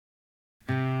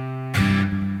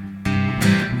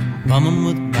Bumming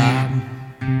with Bob.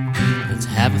 Let's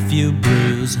have a few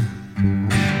brews.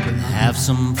 We'll have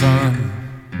some fun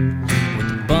with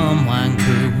the bum wine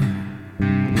crew.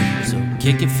 So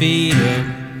kick your feet up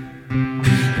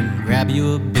and grab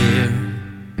you a beer.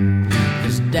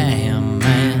 'Cause damn,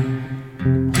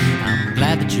 man, I'm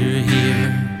glad that you're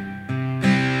here.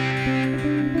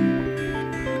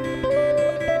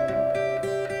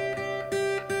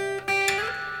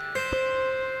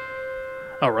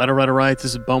 All right.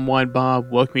 This is Bumwine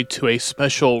Bob. Welcome you to a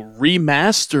special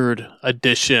remastered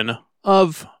edition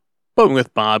of Bumming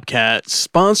with Bobcat,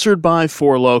 sponsored by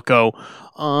Loko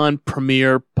on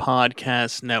Premier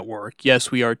Podcast Network. Yes,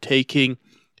 we are taking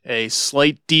a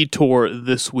slight detour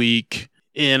this week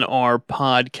in our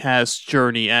podcast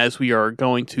journey as we are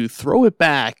going to throw it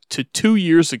back to 2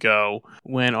 years ago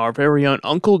when our very own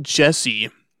Uncle Jesse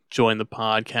joined the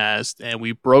podcast, and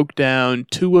we broke down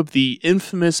two of the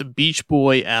infamous Beach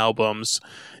Boy albums,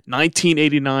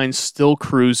 1989 Still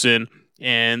Cruisin'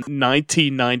 and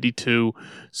 1992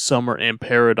 Summer in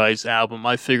Paradise album.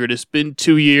 I figured it's been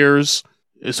 2 years.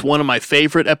 It's one of my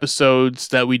favorite episodes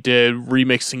that we did,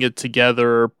 remixing it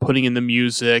together, putting in the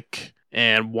music,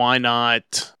 and why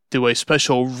not do a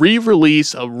special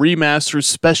re-release, a remastered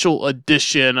special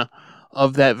edition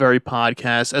of that very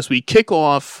podcast as we kick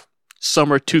off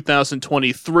summer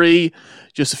 2023,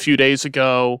 just a few days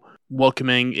ago,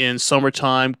 welcoming in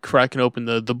summertime, cracking open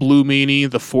the Blue Meanie,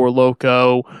 the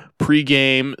Loko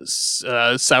pregame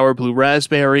Sour Blue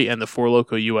Raspberry, and the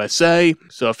Loko USA.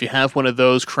 So if you have one of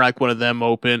those, crack one of them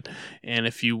open. And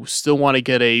if you still want to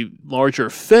get a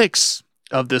larger fix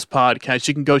of this podcast,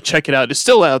 you can go check it out. It's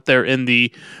still out there in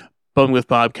the Bumming with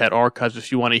Bobcat archives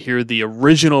if you want to hear the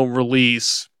original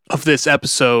release of this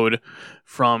episode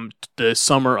from the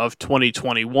summer of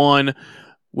 2021,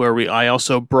 where I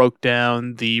also broke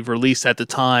down the release at the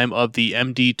time of the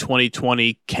MD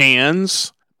 2020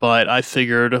 cans, but I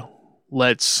figured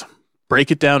let's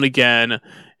break it down again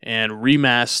and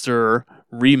remix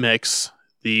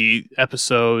the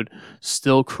episode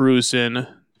Still Cruisin'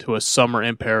 to a Summer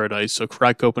in Paradise. So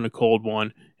crack open a cold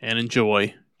one and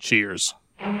enjoy. Cheers.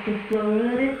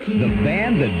 The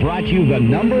band that brought you the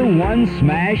 #1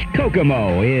 smash,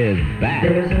 Kokomo, is back.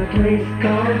 There's a place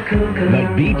called Kokomo. The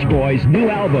Beach Boys' new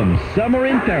album, Summer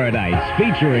in Paradise,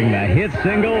 featuring the hit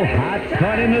single, Hot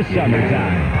Fun in the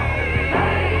Summertime.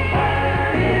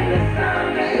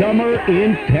 Summer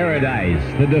in Paradise,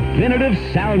 the definitive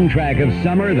soundtrack of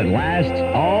summer that lasts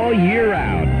all year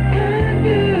round.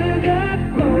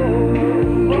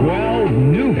 12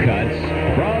 new cuts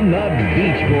from the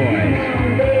Beach Boys.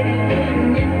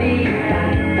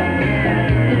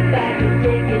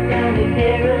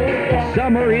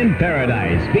 Summer in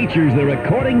Paradise features the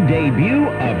recording debut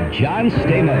of John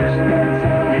Stamos.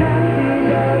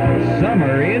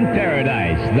 Summer in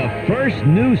Paradise, the first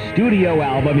new studio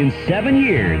album in 7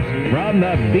 years from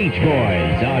the Beach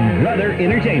Boys on Brother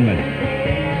Entertainment.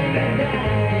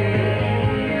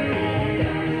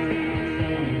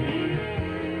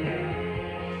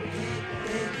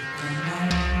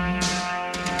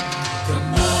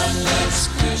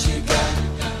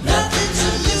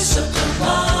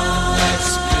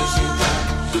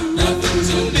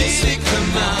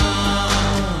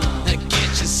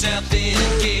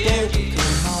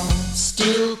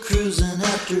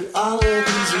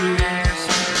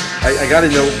 I gotta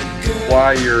know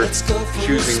why you're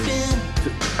choosing.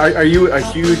 Are you a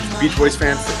huge Beach Boys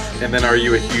fan? And then are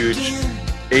you a huge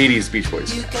 80s Beach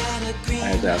Boys fan? I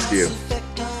have to ask you.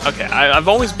 Okay, I've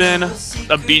always been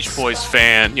a Beach Boys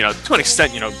fan, to an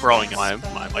extent, growing up.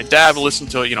 My dad listened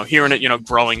to it, hearing it,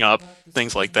 growing up,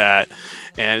 things like that.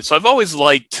 And so I've always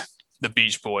liked the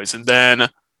Beach Boys. And then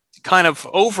kind of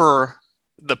over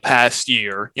the past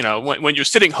year, when you're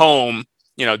sitting home,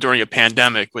 during a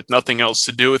pandemic with nothing else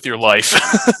to do with your life,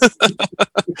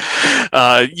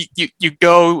 you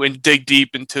go and dig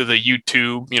deep into the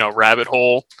YouTube, rabbit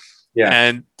hole. Yeah.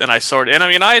 And then I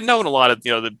had known a lot of,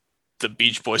 the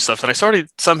Beach Boys stuff, and I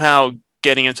started somehow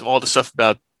getting into all the stuff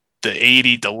about the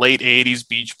late 80s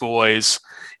Beach Boys,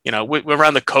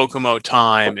 around the Kokomo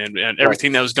time and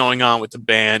everything that was going on with the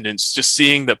band, and just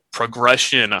seeing the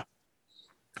progression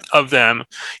of them,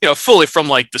 fully from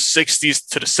like the 60s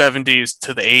to the 70s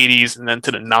to the 80s and then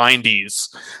to the 90s,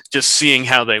 just seeing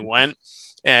how they went.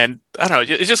 And I don't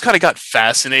know, it just kind of got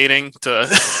fascinating to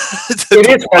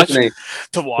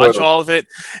watch all of it.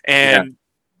 And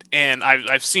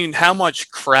I've seen how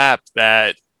much crap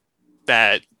that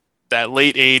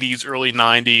late 80s, early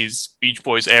 90s Beach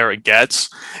Boys era gets.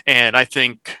 And I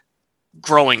think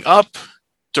growing up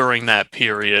during that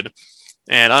period,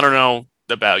 and I don't know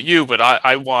about you, but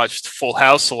I watched Full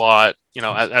House a lot,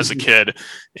 as a kid,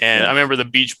 and I remember the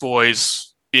Beach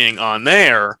Boys being on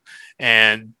there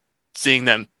and seeing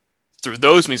them through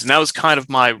those means, and that was kind of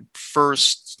my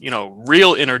first,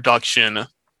 real introduction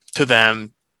to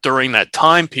them during that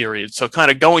time period. So kind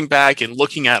of going back and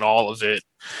looking at all of it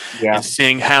and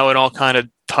seeing how it all kind of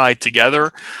tied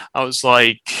together, I was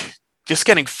like just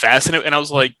getting fascinated, and I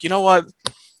was like, you know what?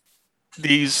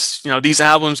 These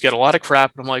albums get a lot of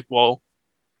crap, and I'm like, well,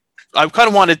 I kind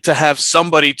of wanted to have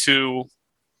somebody to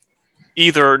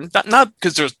either not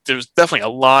because there's definitely a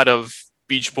lot of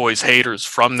Beach Boys haters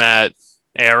from that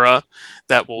era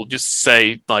that will just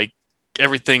say like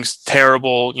everything's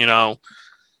terrible,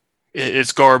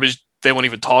 it's garbage. They won't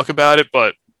even talk about it,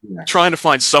 but trying to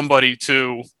find somebody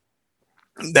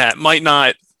that might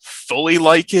not fully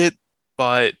like it,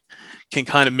 but can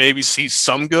kind of maybe see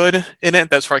some good in it.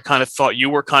 That's where I kind of thought you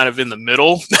were kind of in the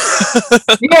middle.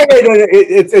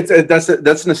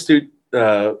 That's an astute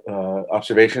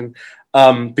observation,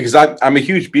 because I'm a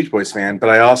huge Beach Boys fan, but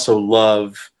I also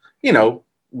love,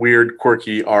 weird,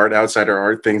 quirky art, outsider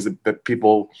art, things that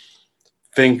people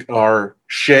think are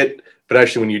shit, but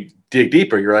actually when you dig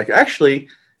deeper, you're like, actually,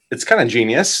 it's kind of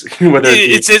genius. Whether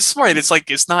it's smart. It's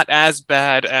like it's not as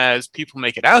bad as people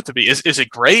make it out to be. Is it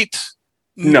great?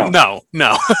 No. but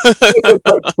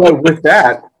with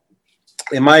that,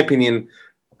 in my opinion,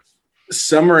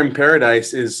 Summer in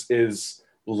Paradise is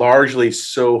largely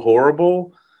so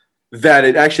horrible that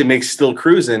it actually makes Still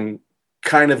Cruisin'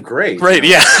 kind of great. Great,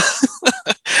 yeah.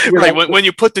 Right. When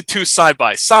you put the two side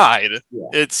by side,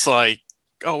 it's like,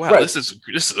 oh wow, this is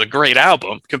a great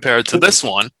album compared to this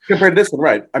one.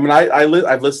 Right? I mean,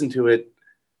 I've listened to it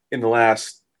in the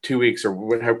last 2 weeks or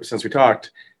whatever since we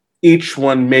talked. Each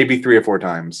one maybe 3 or 4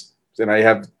 times, and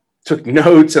I took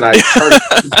notes, and I started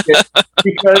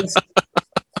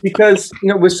because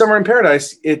with Summer in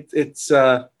Paradise, it's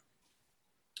the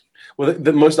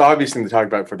most obvious thing to talk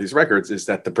about for these records is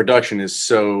that the production is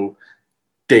so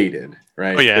dated,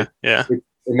 right? Oh yeah,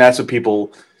 and that's what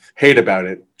people hate about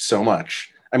it so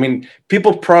much. I mean,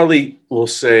 people probably will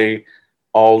say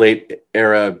all late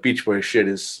era Beach Boys shit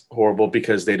is horrible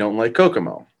because they don't like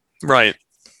Kokomo. Right.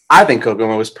 I think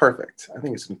Kokomo is perfect. I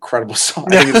think it's an incredible song.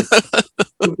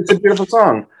 It's a beautiful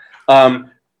song.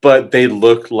 But they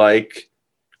look like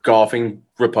golfing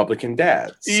Republican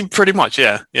dads. Pretty much,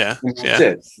 yeah. That's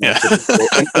it.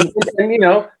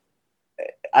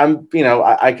 And I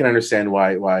can understand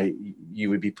why you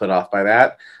would be put off by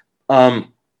that.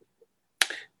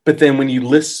 But then when you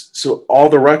listen, so all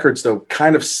the records though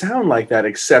kind of sound like that,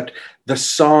 except the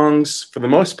songs, for the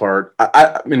most part,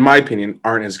 in my opinion,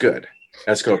 aren't as good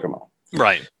as Kokomo.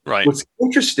 Right. What's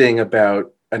interesting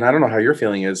about, and I don't know how your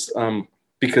feeling is,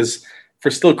 because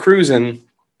for Still Cruisin',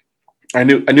 I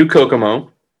knew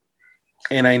Kokomo,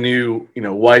 and I knew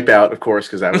Wipeout, of course,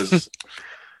 because that was.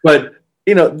 But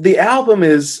the album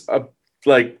is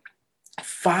like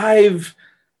five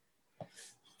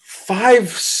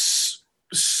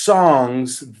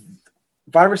songs,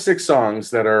 5 or 6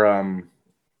 songs that are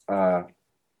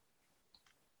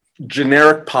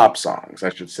generic pop songs, I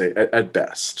should say, at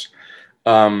best.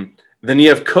 Then you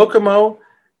have Kokomo,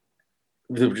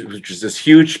 which is this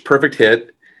huge, perfect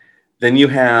hit. Then you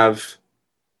have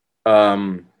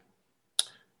Wipeout,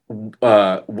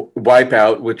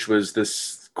 which was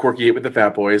this quirky hit with the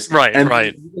Fat Boys. Right.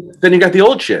 Then you got the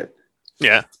old shit.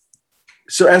 Yeah.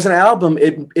 So as an album,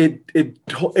 it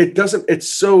doesn't. It's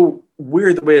so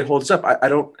weird the way it holds up. I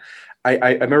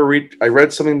remember I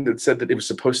read something that said that it was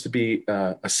supposed to be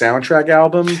a soundtrack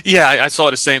album. Yeah, I saw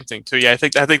the same thing too. Yeah, I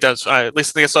think that's at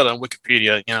least I think I saw it on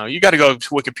Wikipedia. You got to go to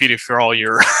Wikipedia for all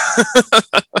your.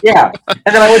 Yeah,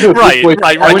 and then I went to right.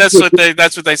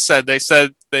 That's what they said. They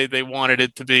said they wanted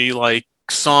it to be like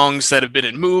songs that have been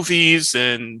in movies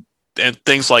and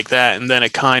things like that, and then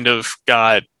it kind of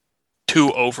got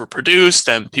too overproduced,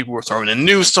 and people were throwing in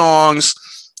new songs,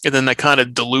 and then that kind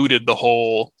of diluted the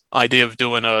whole idea of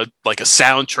doing a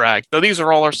soundtrack. Though these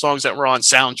are all our songs that were on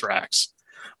soundtracks,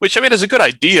 which I mean is a good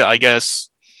idea, I guess.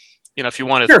 If you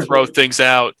want to throw things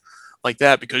out like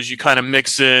that, because you kind of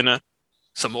mix in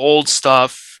some old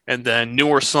stuff and then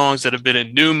newer songs that have been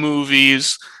in new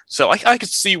movies. So I could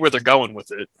see where they're going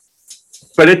with it.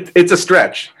 But it's a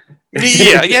stretch.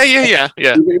 Yeah.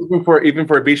 Even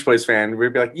for a Beach Boys fan,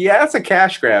 we'd be like, yeah, that's a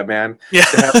cash grab, man. Yeah.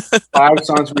 To have 5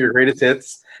 songs from your greatest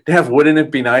hits. To have Wouldn't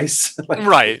It Be Nice?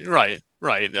 Right.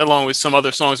 Along with some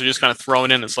other songs are just kind of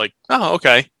thrown in. It's like, oh,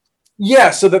 okay.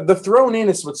 Yeah, so the thrown in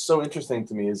is what's so interesting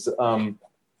to me is, and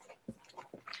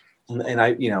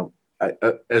I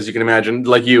as you can imagine,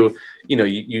 like you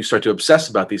start to obsess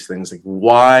about these things. Like,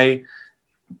 why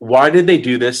why did they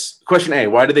do this? Question A,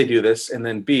 why did they do this? And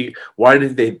then B, why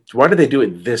did they do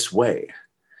it this way?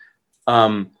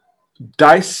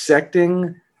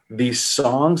 Dissecting these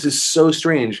songs is so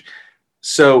strange.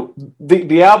 So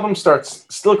the album starts,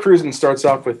 Still Cruisin' starts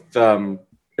off with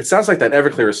it sounds like that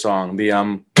Everclear song.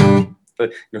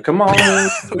 Come on,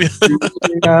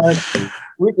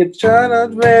 we can try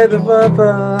not play the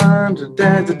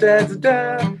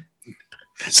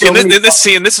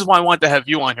See, and this is why I want to have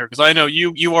you on here, because I know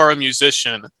you are a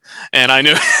musician, and I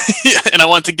know and I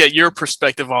want to get your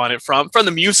perspective on it from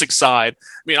the music side.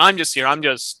 I mean, I'm just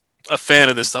a fan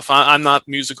of this stuff. I'm not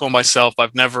musical myself.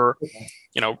 I've never,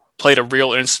 played a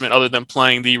real instrument other than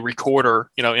playing the recorder,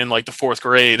 in like the 4th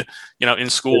grade, in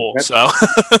school. So,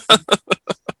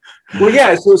 well,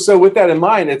 yeah. So with that in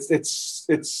mind, it's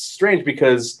strange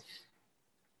because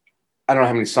I don't know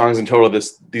how many songs in total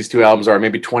these two albums are.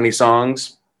 Maybe 20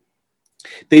 songs.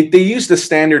 They use the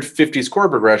standard 50s chord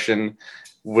progression,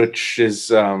 which is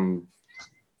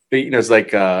it's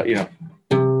like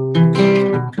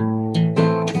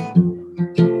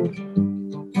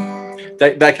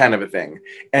that kind of a thing,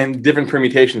 and different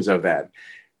permutations of that.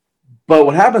 But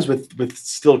what happens with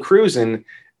Still Cruisin'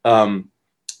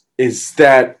 is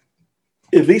that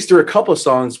at least there are a couple of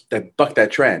songs that buck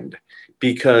that trend,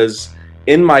 because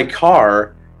In My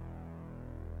Car,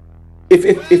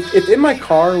 if In My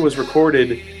Car was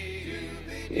recorded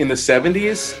in the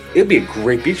 70s, it'd be a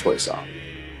great Beach Boys song.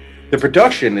 The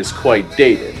production is quite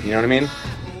dated, you know what I mean?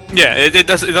 Yeah, it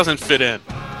doesn't fit in.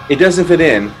 It doesn't fit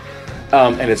in,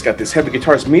 and it's got this heavy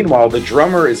guitars. Meanwhile, the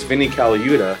drummer is Vinnie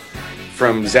Colaiuta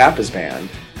from Zappa's band,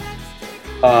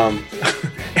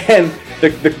 and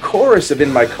the chorus of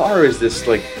In My Car is this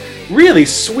like really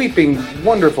sweeping,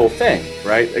 wonderful thing,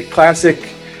 right? A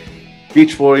classic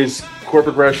Beach Boys chord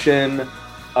progression.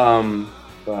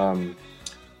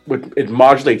 It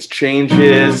modulates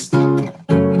changes,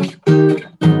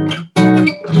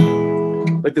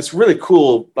 like this really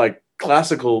cool, like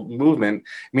classical movement.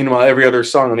 Meanwhile, every other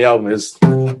song on the album is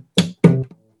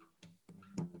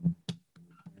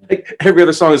like every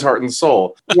other song is heart and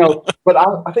soul. But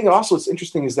I think also what's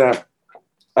interesting is that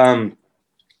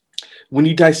when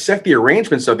you dissect the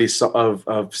arrangements of these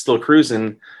of Still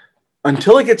Cruisin',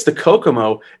 until it gets to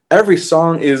Kokomo, every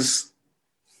song is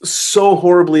so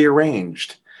horribly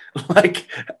arranged. Like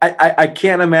I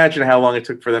can't imagine how long it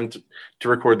took for them to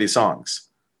record these songs.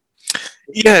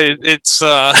 Yeah, it's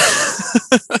I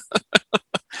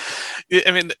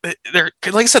mean, they're,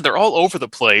 like I said, they're all over the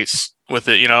place with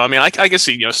it. I mean, I can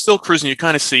see, Still Cruisin', you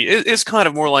kind of see it's kind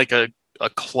of more like a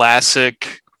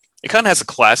classic. It kind of has a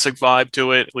classic vibe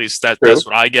to it. At least that's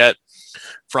what I get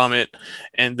from it.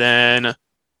 And then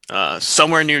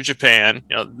Somewhere Near Japan,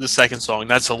 the second song,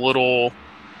 that's a little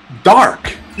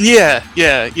dark. Yeah.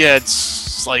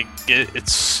 It's like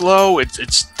it's slow.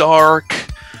 It's dark.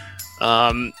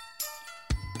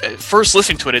 First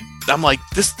listening to it, I'm like,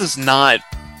 this does not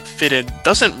fit in.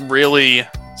 Doesn't really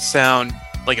sound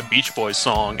like a Beach Boys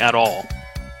song at all.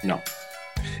 No.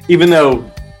 Even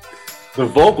though the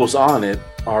vocals on it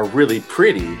are really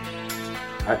pretty,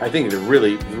 I think they're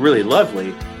really, really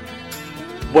lovely.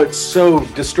 What's so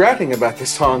distracting about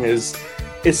this song is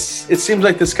it seems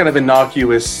like this kind of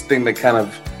innocuous thing that kind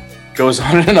of goes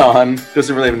on,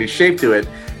 doesn't really have any shape to it.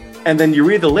 And then you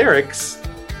read the lyrics,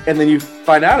 and then you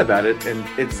find out about it, and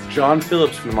it's John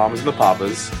Phillips from the Mamas and the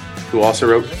Papas, who also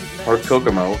wrote Heart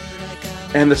Kokomo.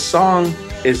 And the song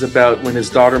is about when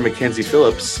his daughter Mackenzie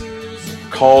Phillips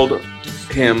called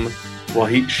him while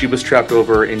she was trapped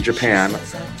over in Japan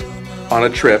on a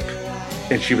trip,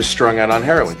 and she was strung out on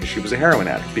heroin because she was a heroin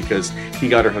addict, because he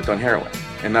got her hooked on heroin.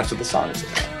 And that's what the song is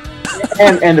about.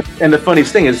 and the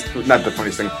funniest thing is, not the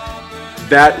funniest thing,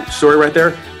 that story right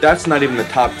there, that's not even the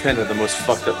top 10 of the most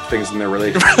fucked up things in their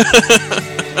relationship.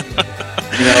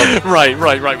 Right.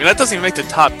 I mean, that doesn't even make the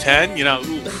top 10,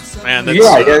 Oof, man. That's,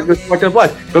 it's fucked up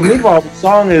life. But meanwhile, the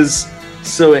song is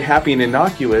so happy and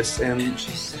innocuous, and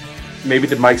maybe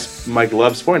to Mike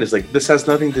Love's point is like, this has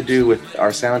nothing to do with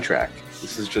our soundtrack.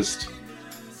 This is just,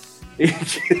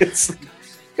 it's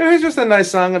just a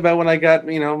nice song about when I got,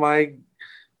 my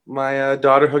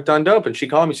daughter hooked on dope, and she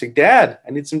called me. She's like, "Dad,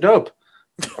 I need some dope.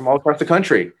 I'm all across the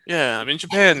country." Yeah, I'm in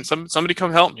Japan. Somebody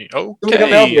come help me. Okay. Come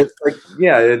help me. It's like,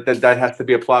 that has to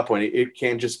be a plot point. It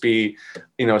can't just be,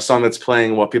 a song that's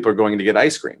playing while people are going to get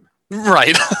ice cream.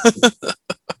 Right.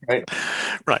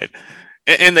 Right.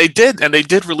 And they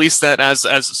did release that as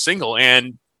a single,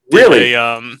 and really,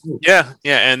 yeah,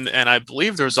 and I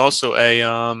believe there's also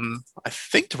I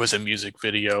think there was a music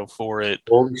video for it.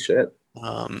 Holy shit.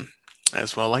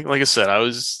 As well. Like I said, I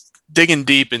was digging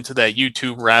deep into that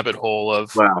YouTube rabbit hole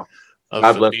of of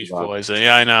God the bless Beach you, Bob. Boys.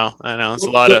 Yeah, I know. It's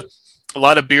a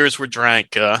lot of beers were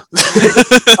drank. I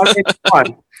mean, come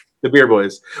on, the Beer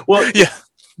Boys. Well, Yeah.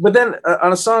 but then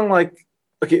on a song like,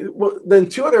 okay, well, then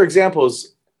two other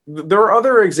examples. There are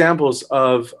other examples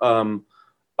of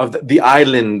the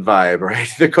island vibe, right?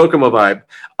 The Kokomo vibe.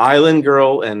 Island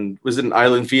Girl and was it an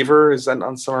Island Fever? Is that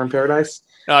on Summer in Paradise?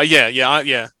 Yeah.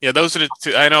 Those are the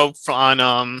two.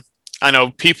 I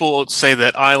know people say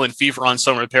that Island Fever on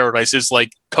Summer in Paradise is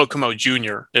like Kokomo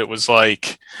Junior. It was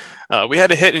like we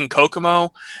had a hit in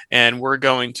Kokomo, and we're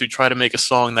going to try to make a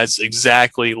song that's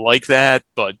exactly like that,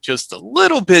 but just a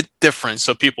little bit different,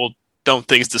 so people don't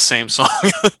think it's the same song.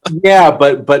 Yeah,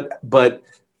 but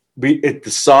the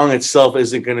song itself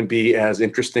isn't going to be as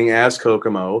interesting as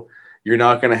Kokomo. We're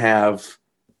not going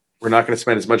to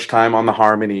spend as much time on the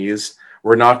harmonies.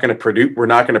 We're not going to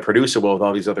produce it well with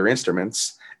all these other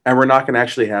instruments, and we're not going to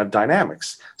actually have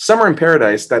dynamics. Summer in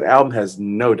Paradise, that album has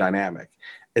no dynamic.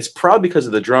 It's probably because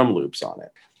of the drum loops on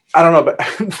it. I don't know, but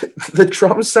the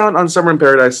drum sound on Summer in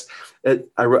Paradise,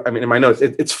 I mean, in my notes,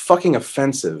 it's fucking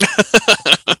offensive.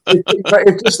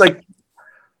 It's just like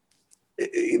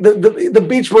the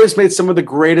Beach Boys made some of the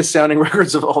greatest sounding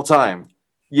records of all time.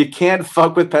 You can't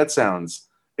fuck with Pet Sounds.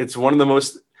 It's one of the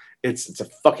most. It's a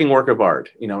fucking work of art,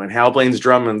 And Hal Blaine's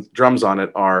drums on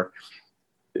it are.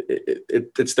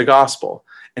 It's the gospel,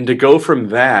 and to go from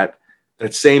that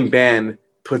same band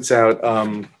puts out.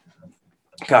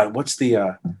 God, what's the?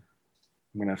 I'm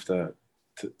gonna have to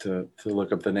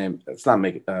look up the name. It's not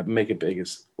Make It Big.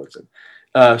 Is what's it?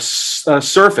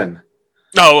 Surfing.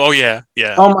 Oh yeah.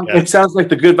 Oh my! Yeah. It sounds like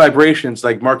the Good Vibrations,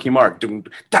 like Marky Mark.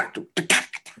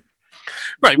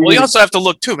 Right. Well, you also have to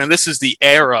look too, man. This is the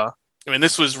era. I mean,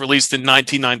 this was released in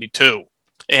 1992,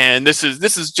 and this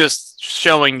is just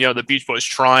showing the Beach Boys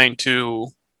trying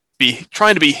to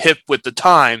be hip with the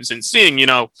times and seeing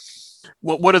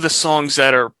what are the songs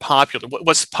that are popular.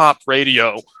 What's pop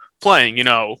radio playing?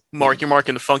 Marky Mark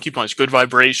and the Funky Bunch, Good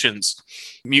Vibrations,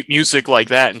 music like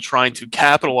that, and trying to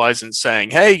capitalize and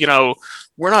saying, hey,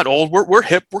 we're not old, we're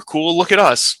hip, we're cool, look at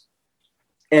us.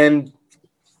 And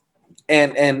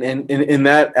in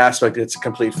that aspect, it's a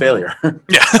complete failure.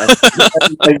 Yeah.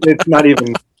 It's not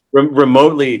even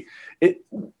remotely,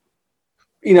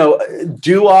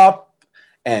 doo-wop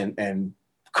and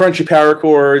crunchy power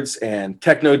chords and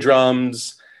techno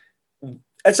drums.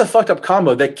 It's a fucked up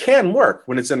combo that can work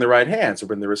when it's in the right hands or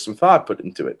when there is some thought put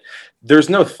into it. There's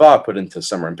no thought put into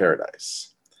Summer in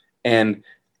Paradise. And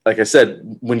like I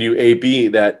said, when you A/B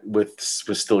that with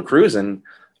Still Cruisin',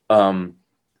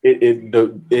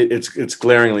 it's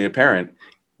glaringly apparent.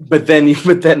 But then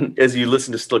as you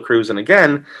listen to Still Cruisin'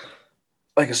 again,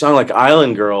 like a song like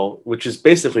Island Girl, which is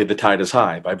basically The Tide is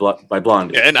High by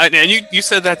Blondie. Yeah, and you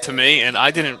said that to me, and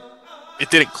it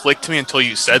didn't click to me until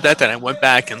you said that. Then I went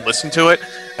back and listened to it,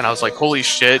 and I was like, "Holy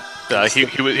shit!"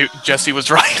 Jesse was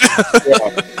right.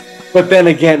 Yeah. But then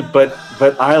again, but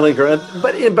Island Girl,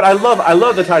 but I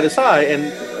love The Tide is High, and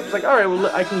I was like, all right,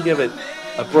 well, I can give it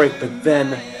a break. But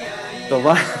then the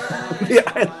line,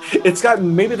 it's got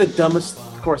maybe the dumbest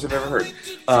chorus I've ever heard.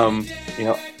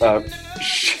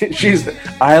 She's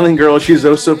Island Girl. She's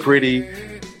oh so pretty.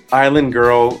 Island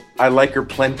Girl, I like her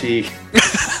plenty.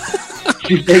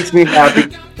 She makes me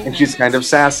happy, and she's kind of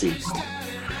sassy.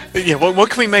 Yeah, what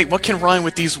can we make? What can rhyme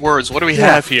with these words? What do we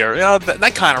have here?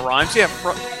 That kind of rhymes. Yeah,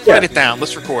 write it down.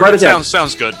 Let's record it.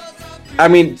 Sounds good. I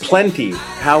mean, plenty.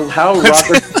 How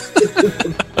Robert?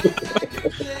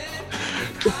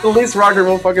 It's the least rock and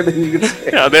roll fucking thing you could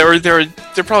say. Yeah,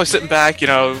 they're probably sitting back,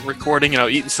 recording,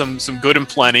 eating some good and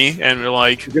plenty, and they're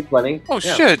like, good plenty. Oh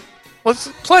shit, let's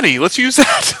use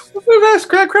that. Let's do that.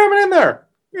 Cram it in there.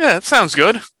 Yeah, that sounds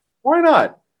good. Why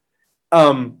not?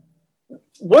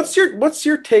 What's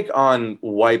your take on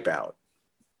Wipeout?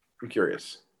 I'm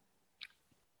curious.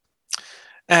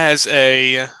 As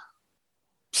a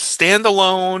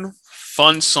standalone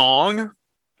fun song,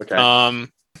 okay.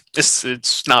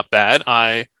 It's not bad.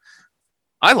 I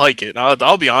like it.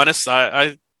 I'll be honest.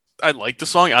 I like the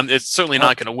song. It's certainly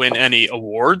not going to win any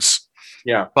awards.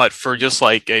 Yeah. But for just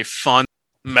like a fun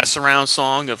mess around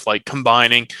song of like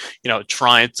combining,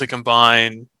 trying to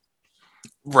combine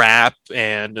rap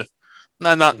and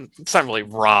it's not really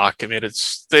rock. I mean,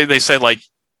 it's they say like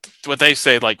what they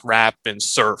say like rap and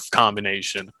surf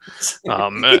combination.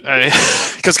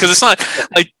 Because it's not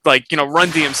like Run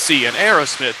DMC and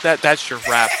Aerosmith. That's your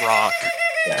rap rock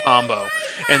combo.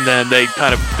 And then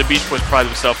the Beach Boys pride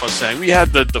themselves on saying we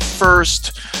had the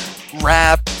first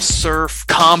rap surf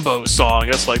combo song.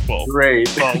 That's like, well, great.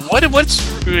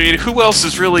 Who else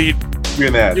is really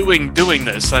doing that? Doing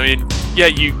this? I mean, yeah,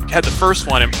 you had the first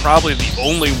one and probably the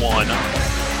only one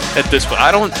at this point.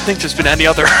 I don't think there's been any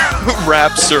other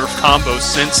rap surf combo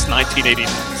since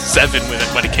 1987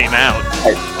 when it came out.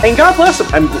 And God bless him.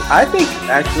 I think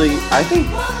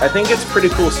it's a pretty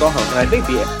cool song, and I think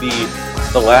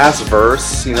the last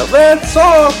verse, let's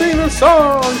all sing a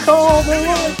song called The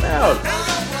Wipeout.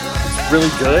 It's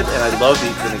really good, and I love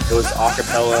when it goes a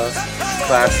cappella,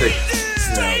 classic.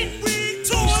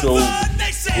 You still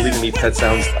believe in me, Pet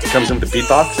Sounds comes in with the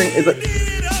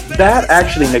beatboxing. That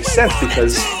actually makes sense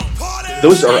because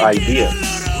those are ideas.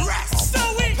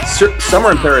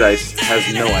 Summer in Paradise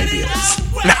has no ideas.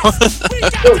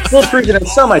 Still Cruisin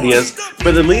has some ideas,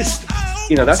 but at least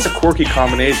that's a quirky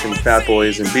combination, Fat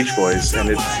Boys and Beach Boys, and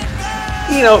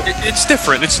it's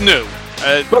different, it's new.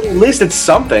 But at least it's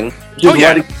something. Which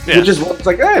is it's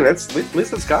like, hey, at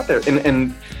least it's got there,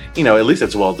 and at least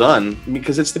it's well done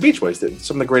because it's the Beach Boys,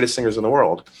 some of the greatest singers in the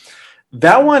world.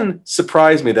 That one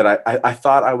surprised me that I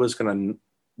thought I was gonna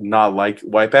not like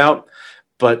Wipeout,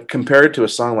 but compared to a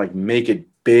song like Make It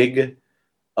Big,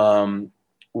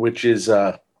 which is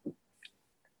I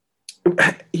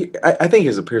think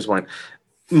here's one.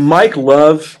 Mike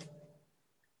Love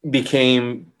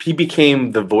became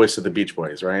the voice of the Beach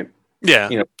Boys, right? Yeah.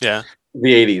 The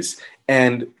 80s.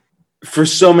 And for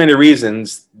so many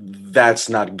reasons, that's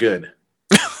not good.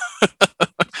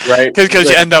 Right? Because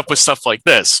you end up with stuff like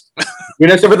this.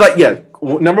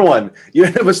 Number one, you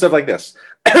end up with stuff like this.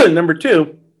 Number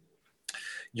two,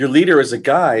 your leader is a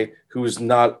guy who's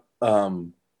not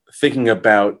thinking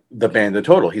about the band in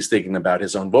total. He's thinking about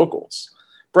his own vocals.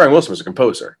 Brian Wilson was a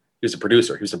composer. He was a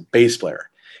producer. He was a bass player.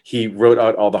 He wrote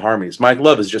out all the harmonies. Mike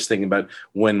Love is just thinking about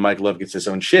when Mike Love gets his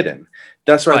own shit in.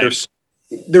 That's why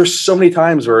there's so many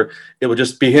times where it will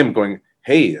just be him going,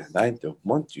 hey, I don't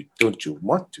want you. Don't you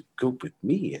want to go with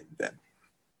me? And then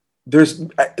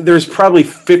there's probably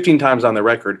 15 times on the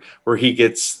record where he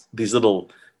gets these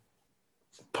little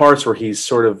parts where he's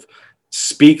sort of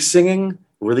singing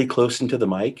really close into the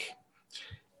mic.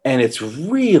 And it's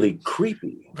really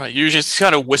creepy. Right. You're just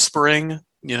kind of whispering,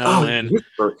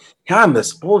 whisper. I'm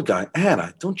this old guy,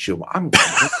 Anna. Don't you? I'm.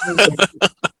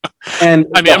 And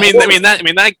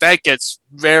that gets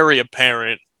very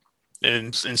apparent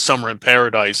in Summer in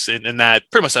Paradise, in that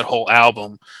pretty much that whole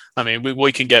album. I mean,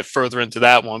 we can get further into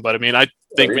that one, but I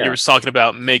think when you were talking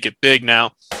about Make It Big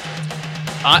now,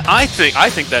 I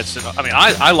think that's.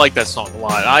 I like that song a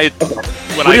lot. I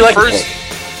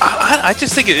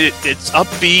just think it's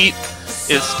upbeat.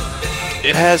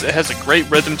 It has a great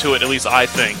rhythm to it. At least I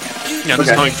think.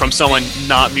 Just coming from someone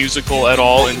not musical at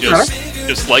all and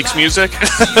just likes music. But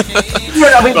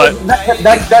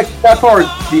that part,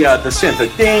 the synth, the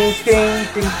ding ding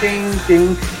ding ding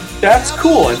ding, that's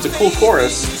cool. It's a cool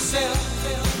chorus.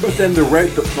 But then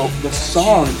the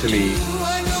song to me,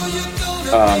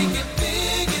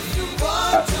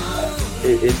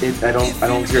 I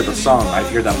don't hear the song. I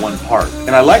hear that one part,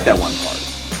 and I like that one part.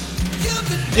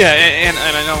 Yeah, and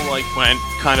I know like when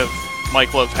kind of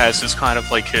Mike Love has his kind of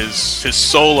like his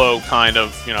solo kind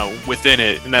of within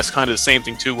it, and that's kind of the same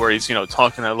thing too, where he's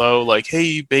talking that low like,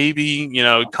 hey baby,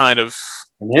 kind of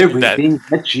and everything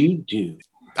that you do.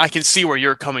 I can see where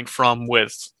you're coming from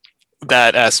with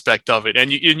that aspect of it,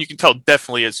 and you can tell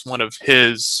definitely it's one of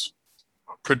his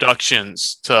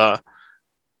productions to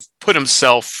put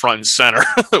himself front and center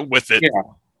with it. Yeah,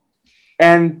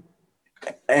 and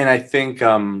I think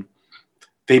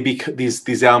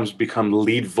these albums become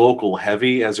lead vocal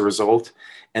heavy as a result,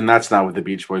 and that's not what the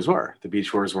Beach Boys were. The Beach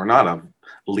Boys were not a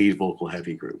lead vocal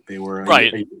heavy group. They were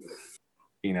right.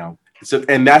 So,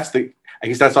 and I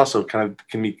guess that's also kind of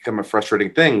can become a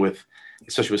frustrating thing with,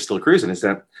 especially with Still Cruisin', is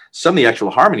that some of the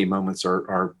actual harmony moments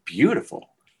are beautiful.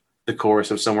 The chorus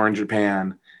of Somewhere in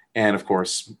Japan, and of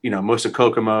course, most of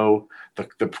Kokomo,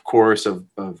 the chorus of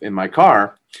In My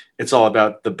Car, it's all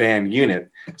about the band unit.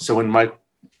 So when Mike,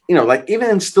 like even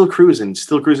in Still Cruisin'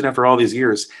 after all these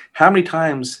years, how many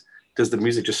times does the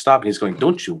music just stop and he's going,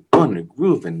 don't you want to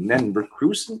groove, and then we're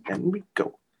cruising and we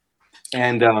go.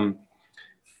 And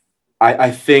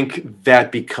I think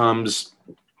that becomes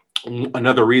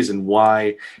another reason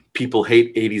why people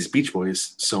hate 80s Beach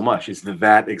Boys so much, is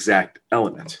that exact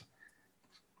element.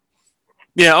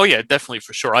 Yeah, oh yeah, definitely,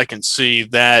 for sure. I can see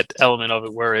that element of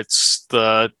it where it's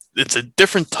a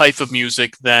different type of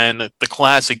music than the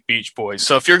classic Beach Boys.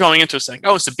 So if you're going into it saying,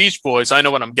 oh, it's the Beach Boys, I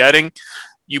know what I'm getting,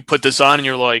 you put this on and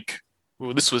you're like,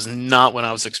 ooh, this was not what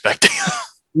I was expecting.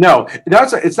 No, it's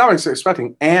not what I was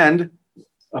expecting. And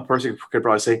a person could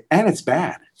probably say, and it's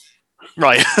bad.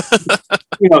 Right.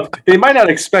 They might not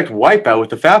expect Wipeout with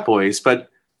the Fat Boys, but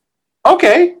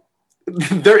okay,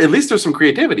 at least there's some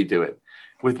creativity to it.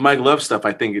 With Mike Love stuff,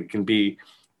 I think it can be,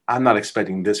 I'm not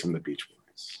expecting this from the Beach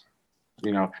Boys.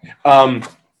 you know.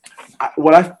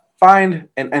 What I find,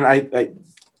 and I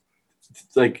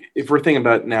like, if we're thinking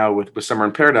about now with Summer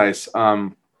in Paradise,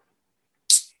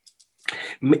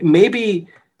 maybe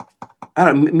I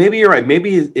don't know, maybe you're right.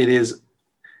 Maybe it is,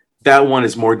 that one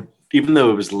is more, even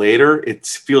though it was later, it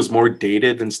feels more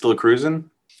dated than Still Cruisin'.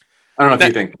 I don't know if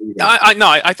you think.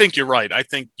 I think you're right. I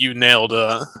think you nailed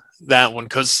that one,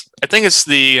 because I think it's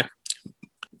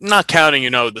not counting,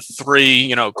 the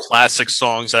three, classic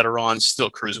songs that are on Still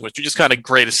Cruisin', which are just kind of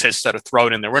greatest hits that are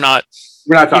thrown in there. We're not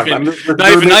talking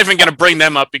not even going to bring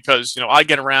them up, because, I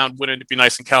Get Around, Wouldn't It Be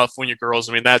Nice in California Girls?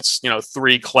 I mean, that's,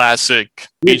 three classic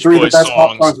Beach Boys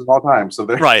songs of all time. So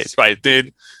right.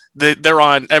 They're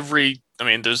on every. I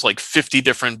mean, there's like 50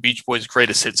 different Beach Boys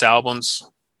greatest hits albums.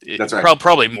 That's right.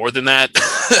 Probably more than that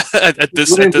at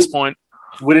this point.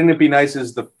 Wouldn't It Be Nice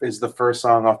is the first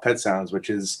song off Pet Sounds, which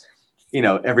is,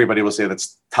 everybody will say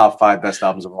that's top 5 best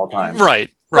albums of all time. Right.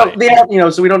 So,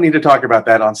 so we don't need to talk about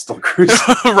that on Still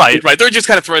Cruisin'. right. They're just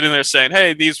kind of throwing in there saying,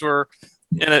 hey, these were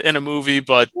in a movie,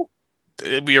 but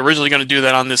we originally going to do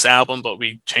that on this album, but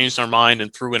we changed our mind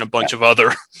and threw in a bunch of other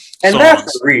and songs.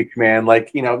 That's the reach, man.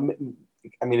 Like,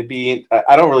 I mean,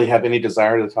 I don't really have any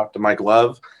desire to talk to Mike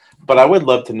Love, but I would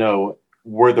love to know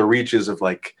where the reaches of,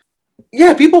 like,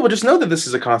 yeah, people would just know that this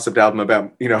is a concept album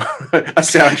about, a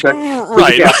soundtrack.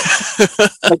 Right.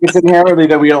 Like, it's inherently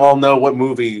that we all know what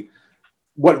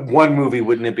one movie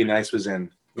Wouldn't It Be Nice was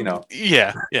in,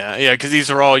 Yeah, because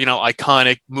these are all,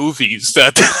 iconic movies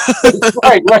that.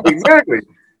 right, exactly.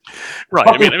 Right.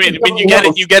 I mean,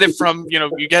 you get it from,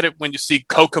 you get it when you see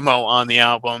Kokomo on the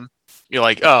album. You're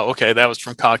like, oh, okay, that was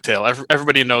from Cocktail.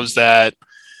 Everybody knows that.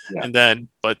 Yeah.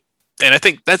 And I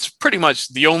think that's pretty much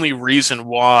the only reason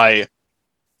why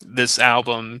this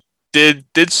album did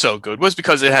so good, was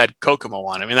because it had Kokomo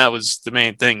on. I mean, that was the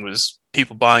main thing, was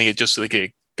people buying it just so they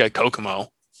could get Kokomo.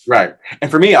 Right.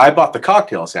 And for me, I bought the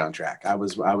Cocktail soundtrack. I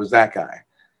was that guy.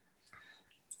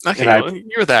 Okay,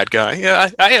 you're that guy. Yeah,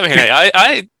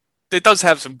 I it does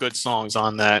have some good songs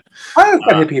on that. It's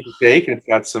got Hippie Hippie Shake, and it's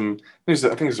got some. I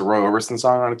think there's a Roy Orbison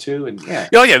song on it too, and yeah.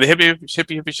 Oh yeah, the Hippie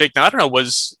Hippie Shake. Now I don't know,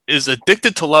 is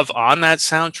Addicted to Love on that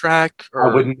soundtrack? Or,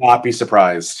 I would not be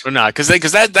surprised. Or not, because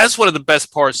that's one of the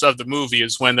best parts of the movie,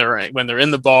 is when they're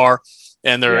in the bar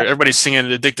and everybody's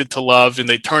singing Addicted to Love, and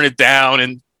they turn it down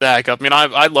and back up. I mean,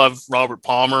 I love Robert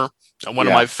Palmer, one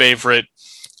of my favorite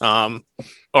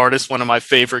artists, one of my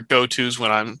favorite go-tos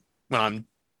when I'm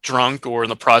drunk or in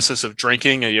the process of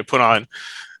drinking, and you put on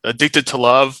Addicted to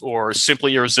Love or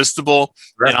Simply Irresistible,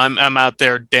 and I'm out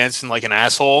there dancing like an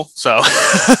asshole. So,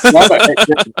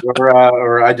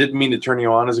 or I Didn't Mean to Turn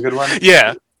You On is a good one.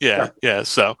 Yeah.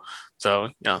 So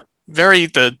very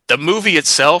the movie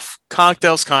itself,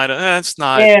 Cocktail's kind of it's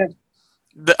not. Yeah.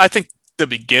 I think the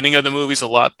beginning of the movie's a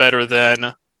lot better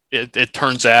than it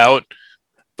turns out.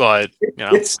 But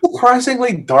it's a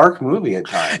surprisingly dark movie at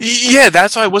times. Yeah,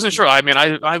 that's why I wasn't sure. I mean,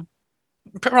 I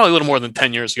probably a little more than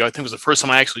 10 years ago, I think it was the first time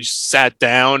I actually sat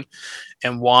down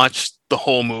and watched the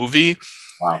whole movie.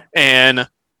 Wow. And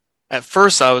at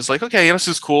first I was like, okay, this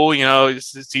is cool.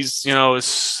 He's a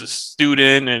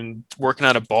student and working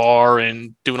at a bar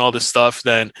and doing all this stuff.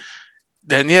 Then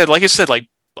yeah, like I said, like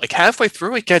halfway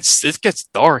through it gets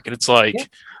dark, and it's like,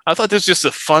 I thought this was just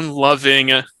a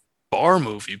fun-loving bar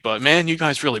movie, but man, you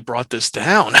guys really brought this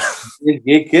down.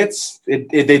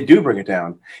 They do bring it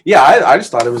down. Yeah, I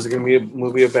just thought it was going to be a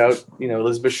movie about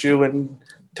Elizabeth Shue and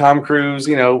Tom Cruise.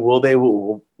 Will they,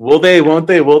 won't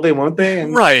they?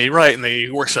 And right. And they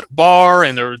works at a bar,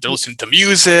 and they're listening to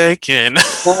music, and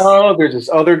there's this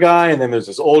other guy, and then there's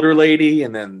this older lady,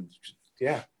 and then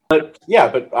but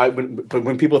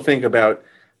when people think about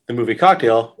the movie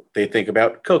Cocktail, they think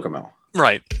about Kokomo.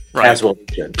 Right. As well they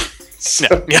should. So,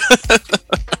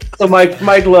 so Mike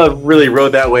Love really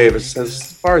rode that wave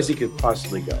as far as he could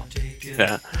possibly go.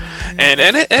 Yeah, and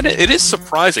it is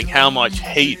surprising how much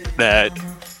hate that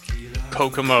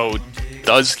Kokomo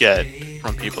does get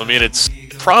from people. I mean, it's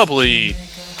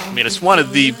one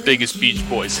of the biggest Beach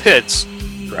Boys hits.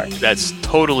 Right. That's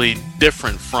totally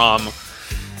different from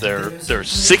their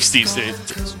 60s.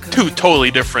 It's two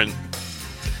totally different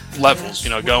levels.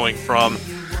 Going from,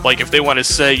 like, if they want to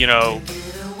say,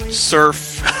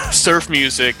 surf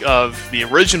music of the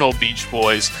original Beach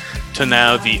Boys to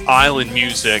now the island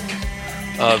music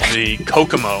of the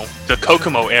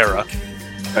Kokomo era.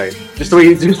 Right. Just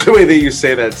the way that you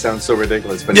say that sounds so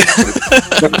ridiculous, but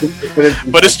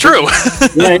but it's true.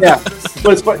 yeah.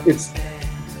 But it's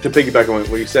to piggyback on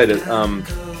what you said.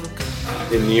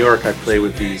 In New York, sometimes I play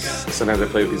with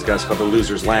these guys called the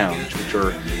Losers Lounge, which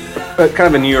are kind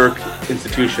of a New York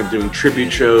institution of doing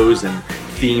tribute shows and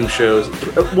theme shows.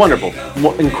 Wonderful,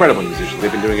 incredible musicians.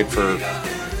 They've been doing it for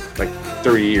like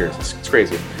 30 years. It's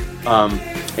crazy.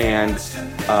 And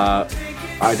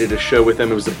I did a show with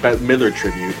them. It was a Bette Midler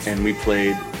tribute, and we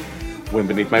played Wind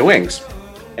Beneath My Wings.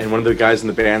 And one of the guys in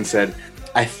the band said,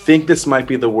 I think this might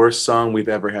be the worst song we've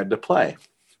ever had to play.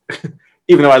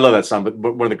 Even though I love that song, but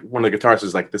one of the guitarists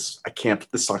was like, this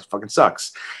song fucking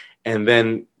sucks. And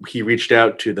then he reached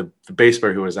out to the bass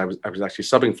player who I was actually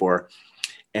subbing for,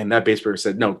 and that bass player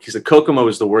said, no, he said, Kokomo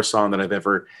is the worst song that I've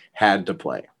ever had to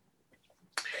play.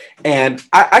 And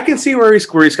I can see where he's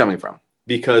coming from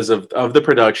because of the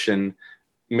production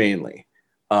mainly.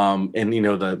 And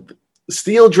the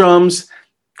steel drums,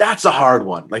 that's a hard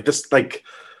one. Like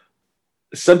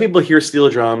some people hear steel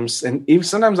drums, and even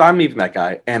sometimes I'm even that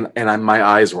guy, and my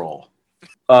eyes roll.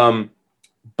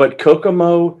 But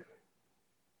Kokomo,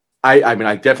 I mean,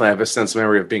 I definitely have a sense of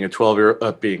memory of being a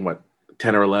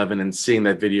 10 or 11, and seeing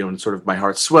that video and sort of my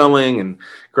heart swelling. And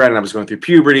granted, I was going through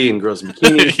puberty and girls in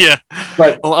bikinis. Yeah,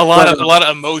 but a lot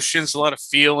of emotions, a lot of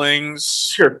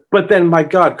feelings. Sure, but then my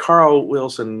God, Carl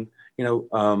Wilson,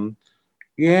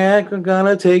 yeah, I'm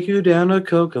gonna take you down to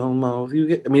Kokomo.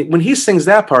 When he sings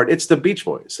that part, it's the Beach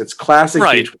Boys. It's classic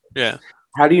Beach Boys. Yeah.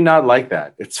 How do you not like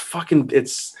that? It's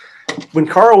when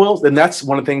Carl Wilson, and that's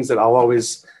one of the things that I'll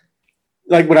always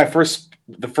like. When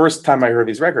the first time I heard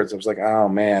these records, I was like, oh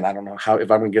man, I don't know if I'm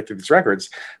gonna get through these records.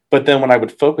 But then when I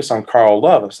would focus on Carl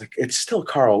Love, I was like, it's still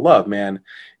Carl Love, man.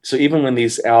 So even when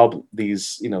these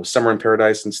Summer in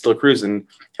Paradise and Still Cruisin'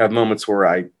 have moments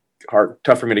where are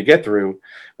tough for me to get through,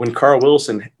 when Carl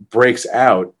Wilson breaks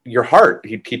out, your heart,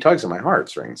 he tugs at my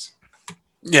heartstrings.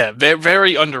 Yeah, they're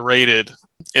very underrated.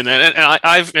 And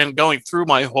I've been going through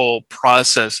my whole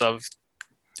process of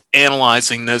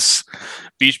analyzing this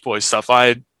Beach Boys stuff.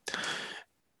 I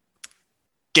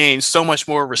gained so much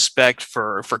more respect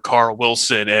for Carl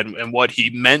Wilson and what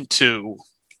he meant to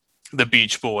the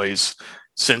Beach Boys,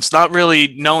 since not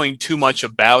really knowing too much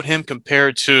about him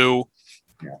compared to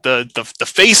the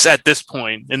face at this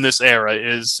point in this era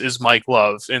is Mike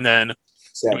Love. And then,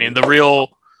 exactly. I mean, the real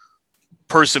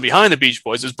person behind the Beach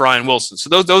Boys is Brian Wilson.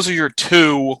 So those are your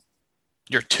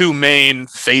two main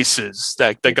faces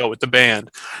that go with the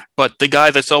band. But the guy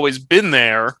that's always been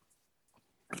there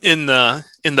in the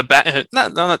back,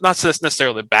 not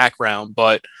necessarily the background,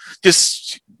 but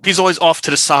just he's always off to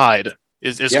the side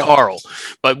is Carl.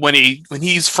 But when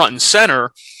he's front and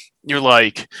center, you're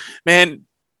like, man,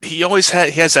 he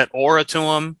has that aura to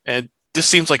him, and this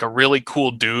seems like a really cool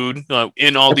dude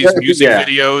in all these music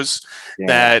videos.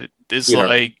 That is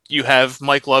like, you have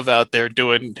Mike Love out there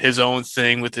doing his own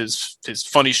thing with his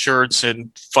funny shirts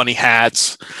and funny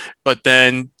hats, but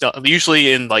then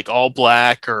usually in like all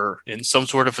black or in some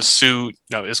sort of a suit,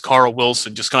 is Carl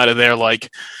Wilson just kind of there like,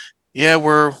 yeah,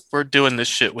 we're doing this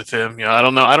shit with him. I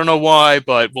don't know why,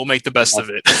 but we'll make the best of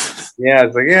it. Yeah,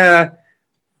 it's like, yeah,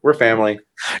 we're family.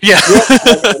 Yeah,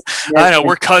 I know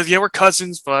we're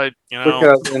cousins, but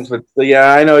we're cousins. But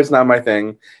yeah, I know it's not my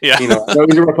thing. Yeah, I know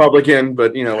he's a Republican,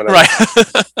 but whatever. Right,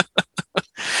 right.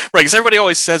 Because everybody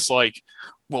always says like,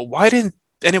 well, why didn't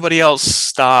anybody else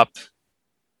stop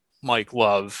Mike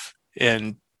Love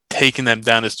in taking them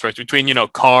down this direction? Between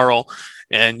Carl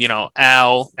and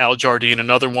Al Jardine,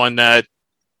 another one that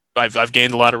I've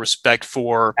gained a lot of respect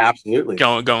for. Absolutely,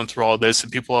 going through all this,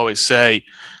 and people always say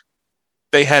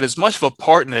they had as much of a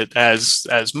part in it as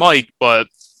Mike, but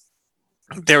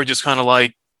they were just kind of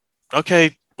like,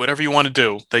 okay, whatever you want to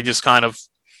do. They just kind of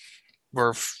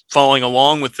were following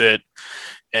along with it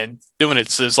and doing it.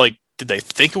 So it's like, did they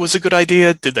think it was a good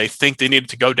idea? Did they think they needed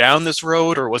to go down this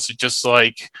road? Or was it just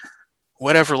like,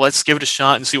 whatever, let's give it a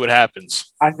shot and see what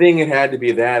happens? I think it had to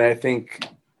be that. I think,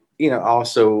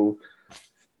 also,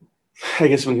 I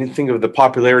guess when you think of the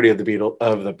popularity of the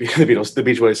Beatles, the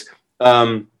Beach Boys,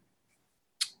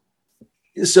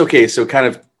 it's okay. So kind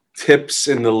of tips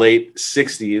in the late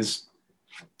 60s.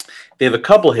 They have a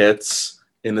couple hits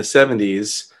in the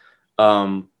 70s.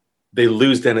 They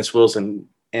lose Dennis Wilson.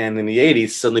 And in the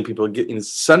 80s, suddenly people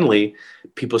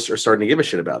are starting to give a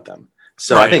shit about them.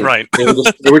 So I think they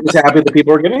were just happy that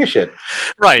people were giving a shit.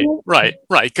 Right.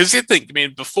 Because you think,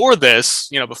 before this,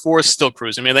 before Still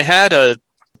Cruisin', they had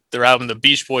their album, The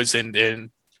Beach Boys, in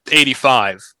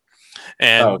 85.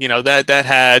 And, that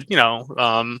had,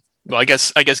 well, I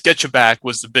guess Get You Back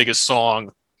was the biggest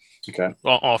song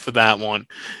off of that one.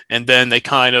 And then they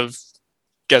kind of,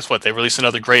 guess what? They released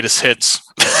another Greatest Hits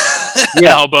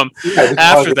album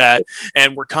after that.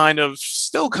 And we're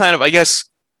still I guess,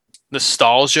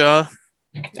 nostalgia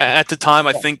at the time.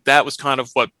 I think that was kind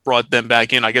of what brought them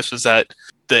back in. I guess was that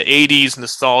the 80s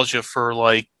nostalgia for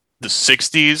like the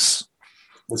 60s.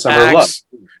 The Summer of Love.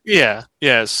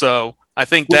 Yeah. So I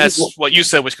think that's what you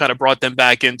said, which kind of brought them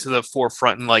back into the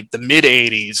forefront in like the mid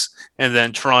 '80s, and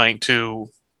then trying to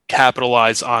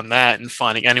capitalize on that and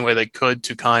finding any way they could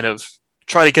to kind of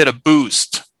try to get a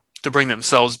boost to bring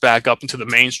themselves back up into the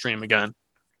mainstream again.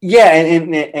 Yeah,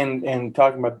 and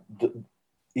talking about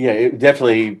it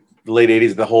definitely the late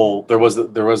 '80s. There was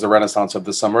the renaissance of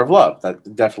the Summer of Love.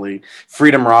 That definitely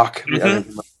freedom rock,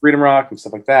 freedom rock and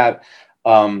stuff like that.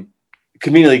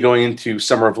 Conveniently going into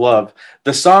Summer of Love,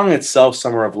 the song itself,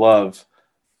 Summer of Love,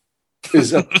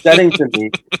 is upsetting to me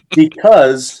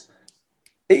because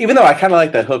even though I kind of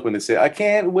like that hook when they say, "I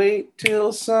can't wait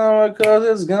till summer because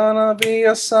it's gonna be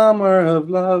a summer of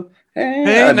love."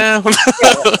 Hey now.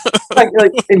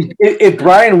 If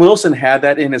Brian Wilson had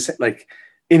that in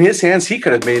his hands, he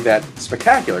could have made that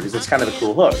spectacular because it's kind of a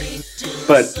cool hook.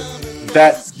 But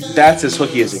that's as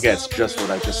hooky as it gets, just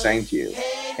what I just sang to you.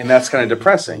 And that's kind of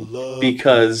depressing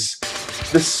because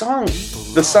the song,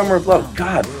 The Summer of Love,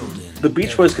 God, the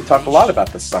Beach Boys could talk a lot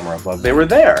about the Summer of Love. They were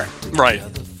there. Right.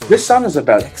 This song is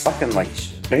about fucking like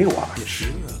Baywatch.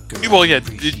 Well, yeah.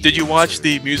 Did you watch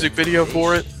the music video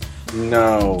for it?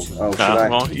 No. Oh, should I?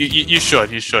 Well, you should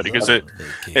because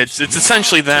it's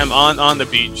essentially them on the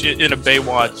beach in a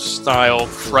Baywatch style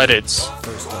credits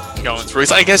going through.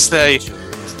 I guess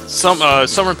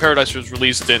Summer in Paradise was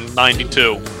released in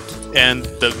 '92, and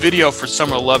the video for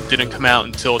Summer of Love didn't come out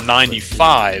until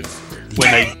 '95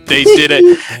 when they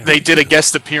did a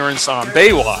guest appearance on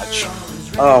Baywatch.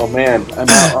 Oh man, I'm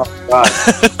out. Oh god.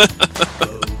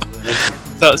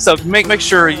 So make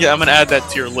sure, I'm gonna add that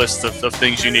to your list of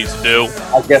things you need to do.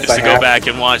 I guess just to go back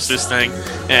and watch this thing,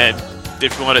 and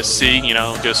if you want to see,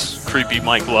 just creepy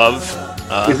Mike Love.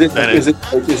 Is it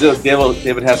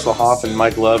David Hasselhoff and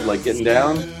Mike Love like getting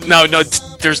down? No,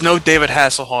 there's no David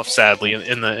Hasselhoff, sadly,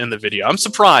 in the video. I'm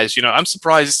surprised. I'm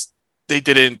surprised they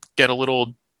didn't get a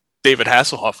little David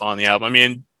Hasselhoff on the album. I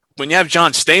mean, when you have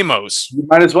John Stamos, you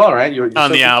might as well, right? You're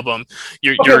on the album.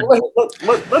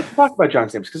 Let's talk about John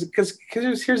Stamos because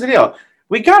here's the deal: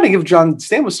 we got to give John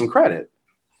Stamos some credit.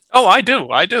 Oh, I do.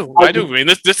 I mean,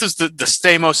 this is the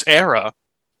Stamos era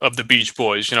of the Beach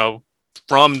Boys.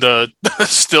 From the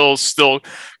still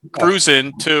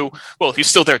Cruisin to, well, he's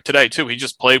still there today too. He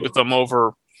just played with them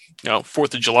over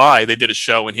 4th of July. They did a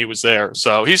show and he was there,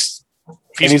 so he's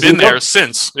been there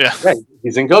since. Yeah, right.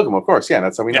 He's in Kokomo, of course. Yeah,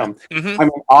 that's how we know him. Mm-hmm. I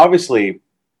mean, obviously,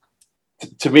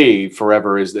 to me,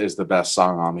 "Forever" is the best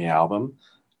song on the album.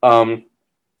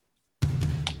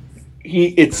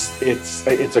 It's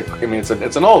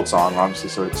an old song, obviously,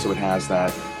 so it has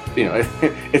that.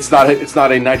 It's not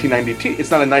a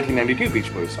 1992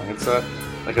 Beach Boys song. It's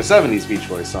like a 70s Beach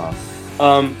Boys song.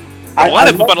 But a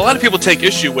lot of people take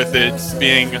issue with it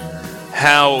being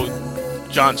how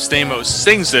John Stamos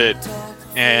sings it,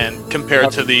 and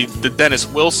compared to the Dennis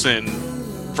Wilson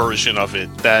version of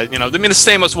it. That the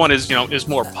Stamos one is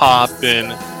more pop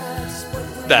and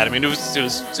that. I mean, it was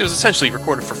essentially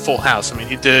recorded for Full House. I mean,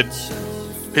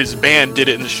 his band did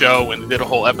it in the show and did a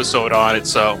whole episode on it.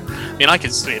 So, I mean,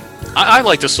 I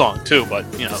like the song too, but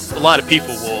a lot of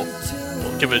people will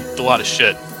give it a lot of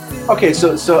shit. Okay,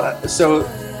 so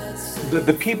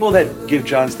the people that give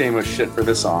John Stamos shit for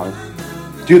this song,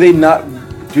 do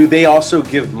they also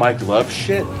give Mike Love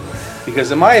shit?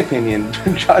 Because in my opinion,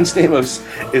 John Stamos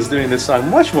is doing this song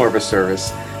much more of a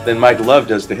service than Mike Love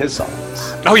does to his songs.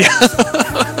 Oh yeah.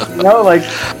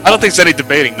 I don't think there's any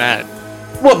debating that.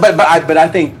 Well, but I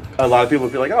think a lot of people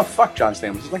would be like, "Oh, fuck John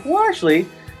Stamos." It's like, well, actually,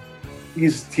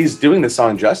 he's doing the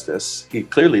song justice. He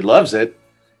clearly loves it.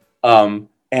 And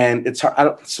it's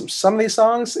hard. Some of these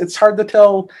songs, it's hard to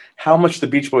tell how much the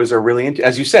Beach Boys are really into.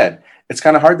 As you said, it's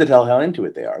kind of hard to tell how into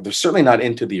it they are. They're certainly not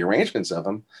into the arrangements of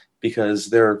them because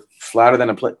they're flatter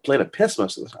than a plate of piss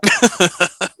most of the time.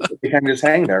 They kind of just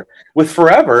hang there. With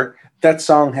 "Forever," that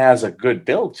song has a good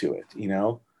build to it,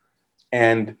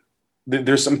 and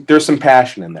there's some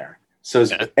passion in there. So,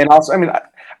 and also, I mean,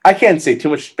 I can't say too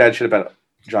much bad shit about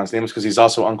John Stamos because he's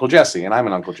also Uncle Jesse, and I'm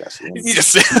an Uncle Jesse.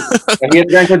 Yes. And he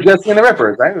had Uncle Jesse and the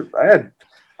Rippers.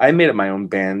 I made up my own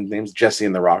band names, Jesse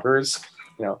and the Rockers.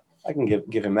 I can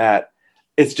give him that.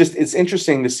 It's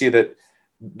interesting to see that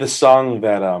the song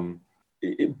that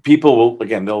people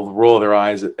they'll roll their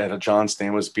eyes at a John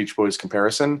Stamos Beach Boys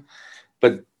comparison,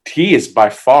 but he is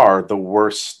by far the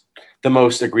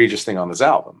most egregious thing on this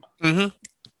album. Mm-hmm.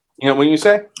 You know what you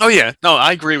say? Oh yeah, no,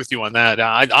 I agree with you on that.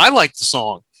 I like the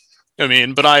song. I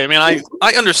mean, but I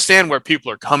understand where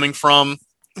people are coming from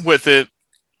with it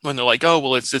when they're like, oh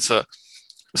well, it's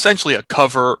essentially a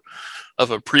cover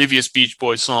of a previous Beach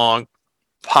Boys song,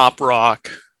 pop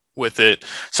rock, with it.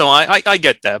 So I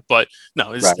get that, but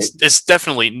no, Right. it's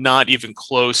definitely not even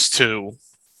close to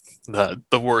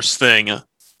the worst thing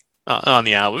on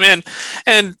the album.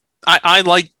 And I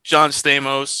like John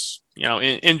Stamos,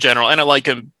 in general, and I like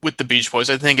him with the Beach Boys.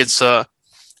 I think it's some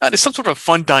sort of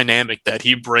fun dynamic that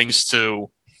he brings to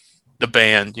the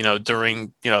band,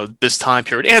 during this time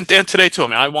period, and today too. I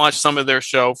mean, I watched some of their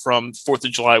show from 4th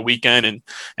of July weekend,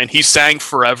 and he sang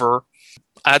Forever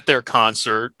at their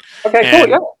concert. Okay,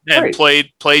 and, cool. Yeah, and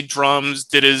played drums,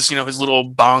 did his little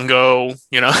bongo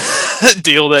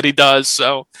deal that he does.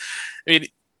 So I mean,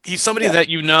 he's somebody that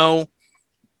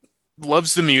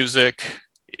loves the music,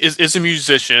 is a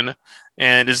musician,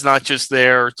 and is not just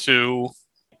there to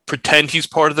pretend he's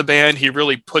part of the band. He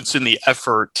really puts in the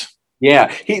effort.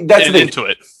 Yeah, that's into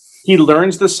it. He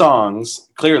learns the songs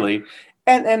clearly,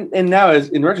 and now, as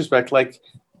in retrospect, like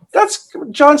that's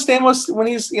John Stamos when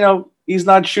he's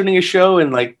not shooting a show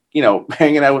and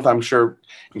hanging out with, I'm sure,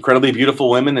 incredibly beautiful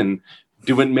women and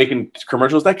making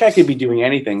commercials. That guy could be doing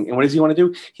anything. And what does he want to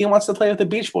do? He wants to play with the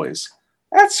Beach Boys.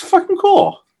 That's fucking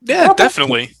cool. Yeah,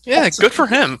 definitely. Yeah, good for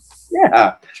him.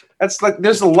 Yeah, that's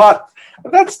there's a lot.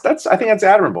 That's I think that's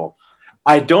admirable.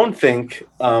 I don't think.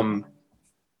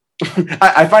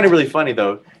 I find it really funny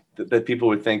though that people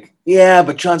would think, yeah,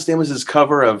 but John Stamos'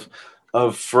 cover of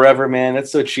Forever, man,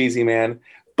 that's so cheesy, man.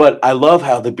 But I love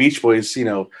how the Beach Boys,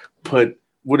 put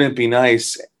 "Wouldn't It Be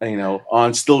Nice,"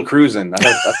 on "Still Cruisin'."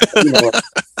 It's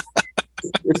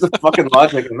the fucking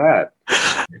logic in that.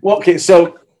 Well, okay,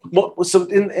 so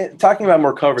in talking about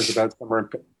more covers about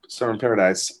Summer in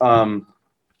Paradise, the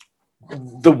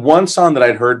one song that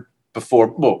I'd heard before,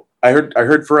 well, I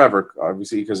heard Forever,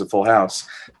 obviously because of Full House,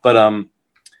 but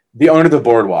the Under the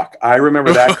Boardwalk, I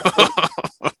remember that cover,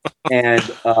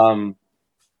 and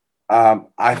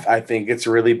I think it's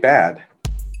really bad.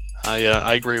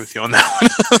 I agree with you on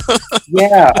that one.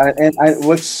 Yeah, and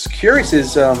what's curious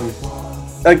is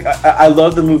I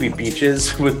love the movie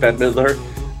Beaches with Bette Midler.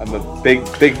 I'm a big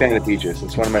fan of Beaches.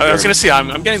 It's one of my favorites. I was going to say,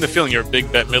 I'm getting the feeling you're a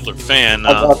big Bette Midler fan.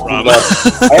 I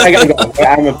gotta go.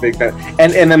 I'm a big fan.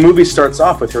 And the movie starts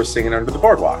off with her singing Under the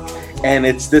Boardwalk. And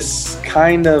it's this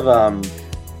kind of,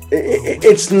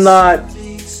 it's not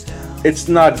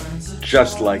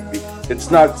just like it's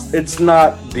not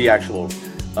the actual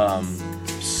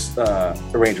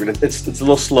arrangement. It's a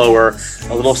little slower,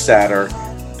 a little sadder,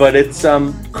 but it's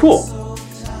cool.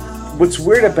 What's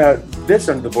weird about this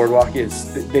Under the Boardwalk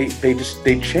is they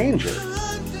change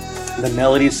her. The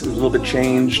melody's a little bit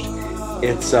changed.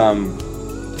 It's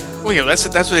well, yeah, that's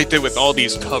what they did with all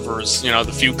these covers.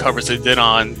 The few covers they did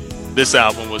on this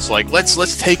album was like,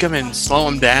 let's take them and slow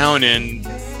them down and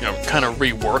kind of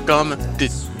rework them.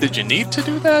 Did you need to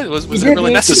do that? Was it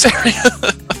really necessary?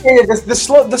 Yeah,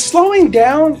 the slowing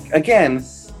down again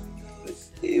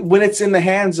when it's in the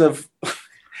hands of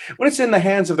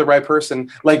the right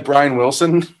person, like Brian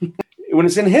Wilson. When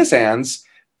it's in his hands,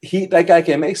 that guy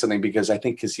can make something because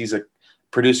he's a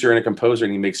producer and a composer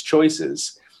and he makes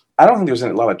choices. I don't think there's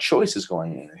a lot of choices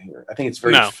going in here. I think it's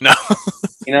very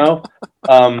no.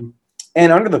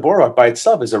 And Under the Boardwalk by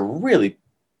itself is a really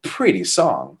pretty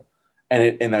song, and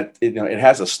it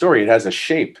has a story, it has a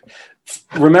shape.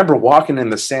 Remember Walking in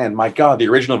the Sand? My God, the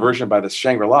original version by the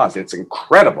Shangri-Las, it's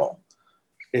incredible.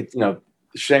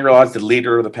 Shangri-La's the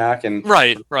leader of the pack, and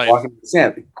right. Walking in the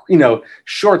Sand.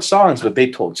 Short songs, but they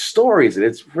told stories.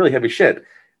 It's really heavy shit.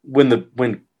 When the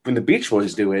Beach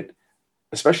Boys do it,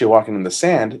 especially Walking in the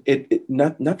Sand,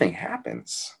 nothing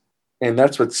happens, and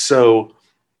that's what's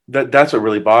that's what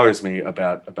really bothers me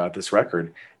about this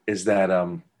record is that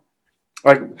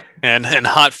and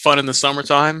Hot Fun in the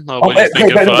Summertime. That's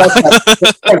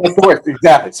the worst.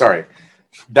 Exactly. Sorry,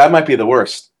 that might be the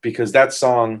worst because that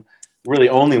song really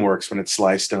only works when it's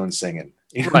Sly Stone singing.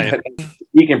 Right.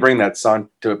 He can bring that song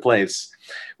to a place.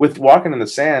 With Walking in the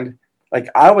Sand,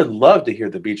 I would love to hear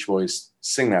the Beach Boys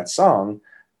sing that song,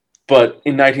 but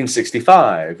in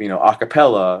 1965, a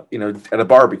cappella, at a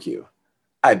barbecue,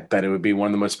 I bet it would be one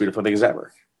of the most beautiful things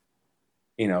ever.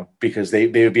 Because they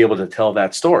would be able to tell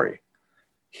that story.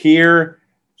 Here,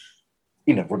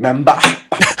 remember.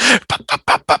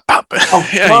 Oh,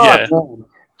 yeah. Man.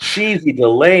 Cheesy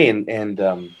delay and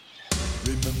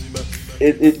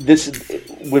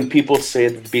when people say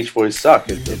that the Beach Boys suck,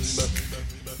 it's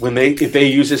if they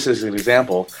use this as an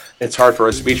example, it's hard for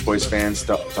us Beach Boys fans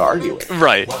to argue it.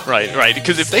 Right.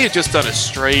 Because if they had just done a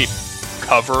straight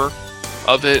cover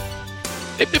of it,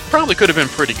 it probably could have been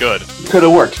pretty good. Could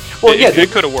have worked. Well,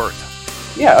 it could have worked.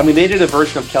 Yeah, I mean, they did a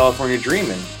version of California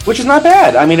Dreamin', which is not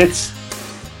bad. I mean, it's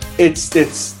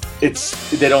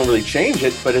they don't really change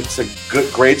it, but it's a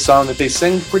great song that they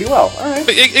sing pretty well. All right.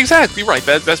 Exactly right.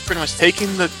 That's pretty much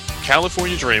taking the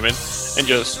California Dreamin' and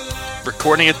just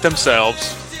recording it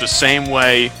themselves the same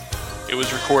way it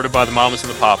was recorded by the Mamas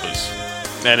and the Papas.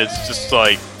 And it's just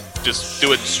like, just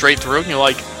do it straight through, and you're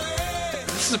like,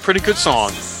 this is a pretty good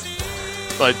song.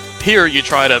 But here you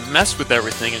try to mess with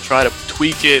everything and try to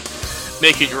tweak it,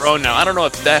 make it your own. Now, I don't know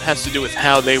if that has to do with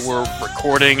how they were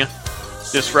recording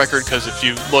this record, because if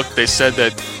you look, they said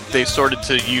that they started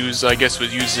to use, I guess,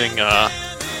 was using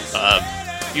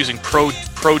Pro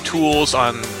Tools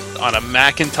on a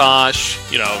Macintosh.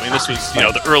 You know, I mean, this was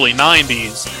the early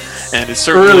 '90s, and it's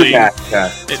certainly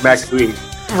it's Mac II.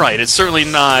 Right. It's certainly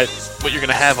not what you're going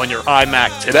to have on your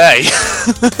iMac today.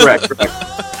 Correct.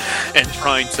 And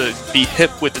trying to be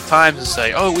hip with the times and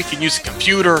say, oh, we can use a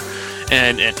computer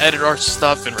and edit our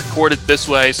stuff and record it this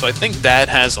way. So I think that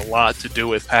has a lot to do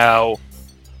with how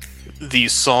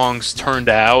these songs turned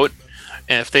out.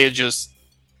 And if they had just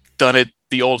done it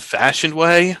the old-fashioned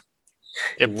way,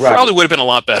 it probably would have been a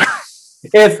lot better.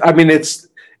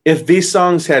 If these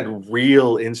songs had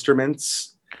real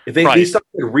instruments, these songs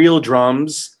had real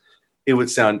drums, it would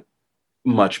sound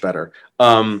much better.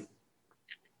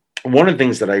 One of the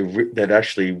things that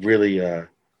actually really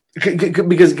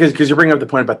because you're bringing up the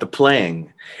point about the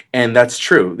playing, and that's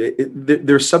true.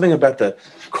 There's something about the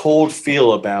cold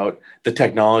feel about the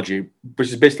technology, which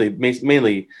is basically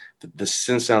mainly the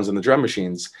synth sounds and the drum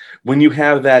machines. When you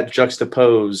have that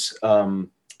juxtaposed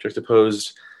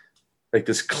like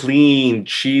this clean,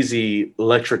 cheesy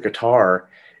electric guitar,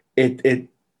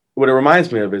 what it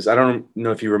reminds me of is, I don't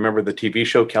know if you remember the TV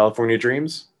show California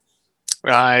Dreams.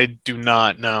 I do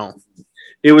not know.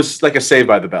 It was like a Saved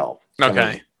by the Bell.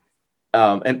 Okay.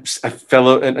 And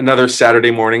another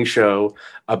Saturday morning show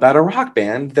about a rock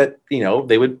band that,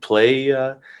 they would play,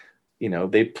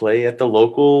 they'd play at the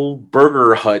local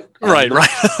burger hut. Right.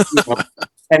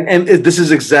 And this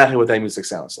is exactly what that music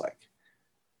sounds like,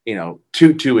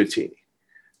 to a T,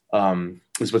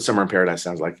 is what Summer in Paradise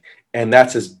sounds like. And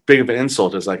that's as big of an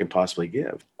insult as I can possibly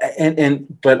give.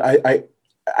 But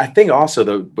I think also,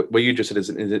 though, what you just said is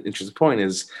an interesting point,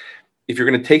 is if you're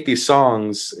going to take these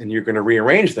songs and you're going to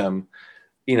rearrange them,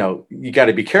 you got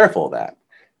to be careful of that.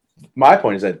 My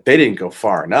point is that they didn't go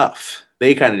far enough.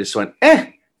 They kind of just went,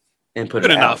 and put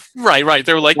good it enough. out. Right.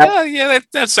 They were like,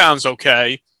 that sounds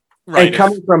okay. Right. And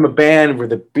coming from a band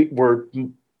where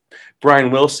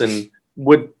Brian Wilson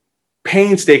would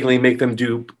painstakingly make them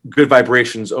do Good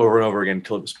Vibrations over and over again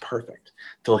until it was perfect,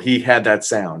 until he had that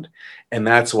sound. And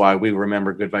that's why we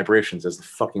remember Good Vibrations as the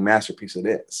fucking masterpiece it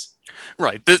is.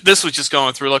 Right. This was just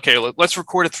going through, okay, let's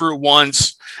record it through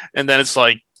once, and then it's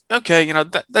like, okay,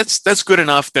 that's good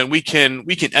enough. Then we can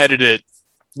edit it,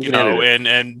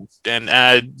 and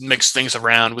mix things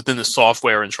around within the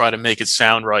software and try to make it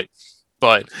sound right.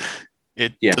 But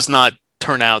it does not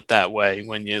turn out that way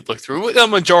when you look through the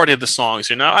majority of the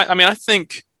songs. I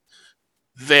think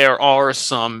there are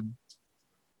some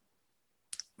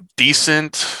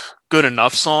decent, good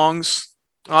enough songs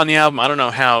on the album. I don't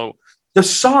know how the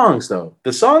songs though,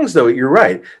 you're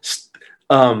right.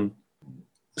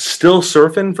 Still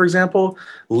Surfin', for example,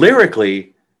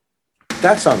 lyrically,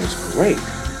 that song is great.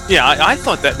 Yeah, I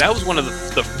thought that was one of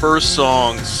the first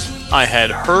songs I had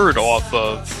heard off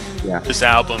of this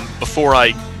album before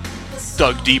I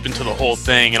dug deep into the whole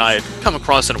thing, and I had come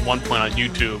across it at one point on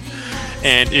YouTube,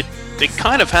 and it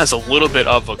kind of has a little bit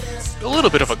of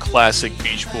a classic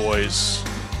Beach Boys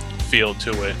feel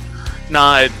to it.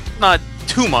 Not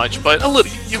too much, but a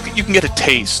little. You can get a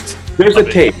taste. There's a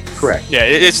taste, correct? Yeah,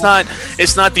 it's not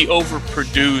the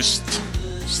overproduced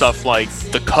stuff like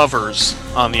the covers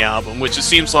on the album, which it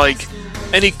seems like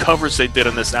any covers they did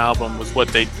on this album was what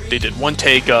they did one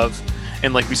take of,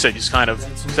 and like we said, just kind of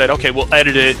said, okay, we'll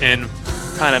edit it and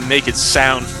kind of make it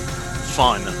sound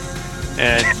fun,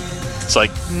 and it's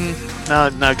like,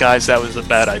 no, guys, that was a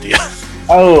bad idea.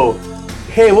 Oh,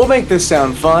 hey, we'll make this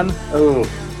sound fun. Oh,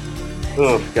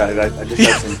 God, I just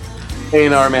had some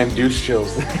A&R man douche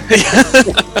chills.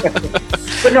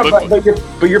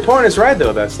 But your point is right,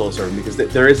 though, about Slow Surfing, because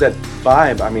there is that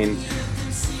vibe. I mean,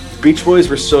 Beach Boys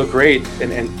were so great,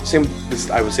 and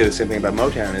I would say the same thing about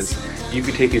Motown, is you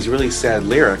could take these really sad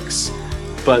lyrics,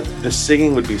 but the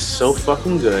singing would be so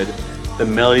fucking good, the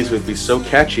melodies would be so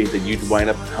catchy that you'd wind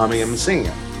up humming them and singing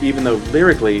them, even though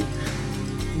lyrically,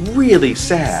 really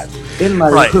sad. In my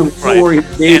room, glory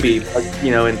baby,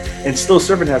 and Still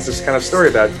Surfing has this kind of story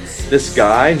about this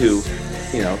guy who,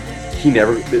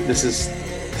 this is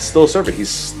Still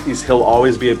Surfing. He'll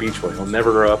always be a beach boy. He'll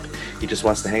never grow up. He just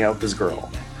wants to hang out with his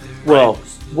girl. Well,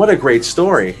 what a great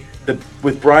story.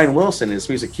 with Brian Wilson, his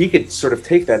music, he could sort of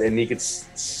take that and he could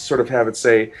sort of have it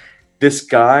say, this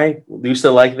guy used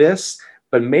to like this,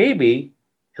 but maybe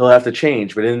he'll have to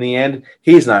change. But in the end,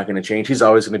 he's not going to change. He's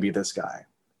always going to be this guy.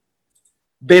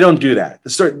 They don't do that.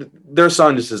 Their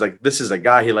song just is like, this is a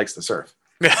guy, he likes to surf.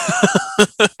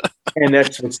 And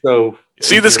that's what's so...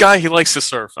 See this guy? He likes to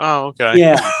surf. Oh, okay.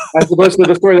 Yeah. As opposed to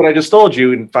the story that I just told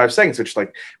you in 5 seconds, which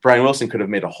like Brian Wilson could have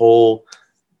made a whole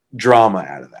drama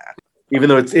out of that. Even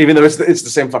though it's the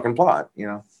same fucking plot, you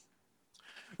know?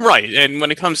 Right. And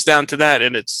when it comes down to that,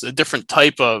 and it's a different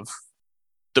type of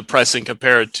depressing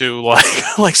compared to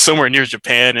like Somewhere Near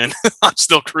Japan and I'm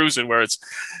Still Cruising, where it's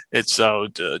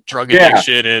drug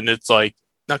addiction, and it's like,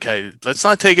 okay, let's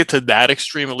not take it to that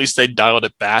extreme. At least they dialed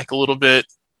it back a little bit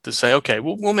to say, okay,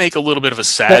 we'll make a little bit of a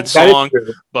sad song,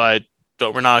 but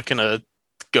we're not gonna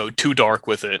go too dark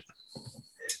with it.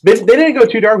 They didn't go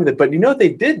too dark with it, but you know what they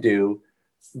did do?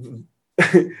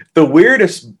 The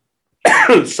weirdest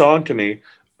song to me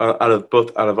out of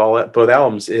both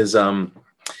albums is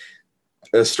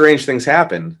Strange Things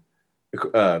Happen.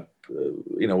 Well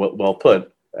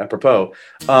put, apropos.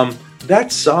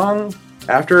 That song,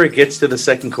 after it gets to the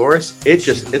second chorus,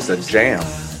 it's a jam.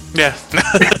 Yeah.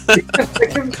 It's like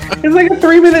a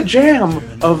 3-minute jam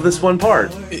of this one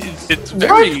part. It's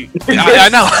very... I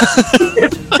know.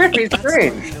 It's very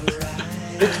strange.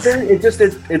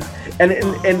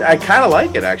 And I kind of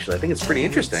like it, actually. I think it's pretty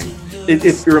interesting.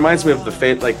 It reminds me of the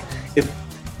fade, like,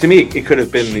 to me, it could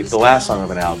have been the last song of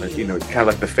an album, kind of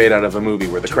like the fade out of a movie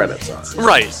where the credits are.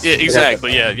 Right, yeah,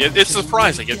 exactly, yeah. It's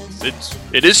surprising.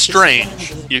 It is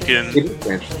strange. You can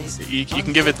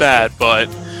give it that, but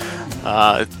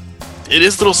it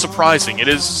is a little surprising. It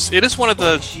is one of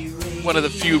the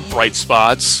few bright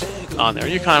spots on there.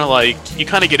 You kind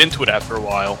of get into it after a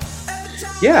while.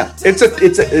 Yeah, it's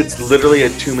literally a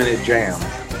 2-minute jam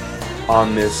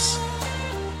on this.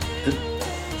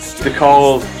 To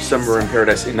call Summer in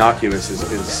Paradise innocuous is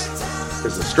a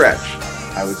stretch.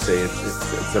 I would say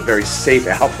it's a very safe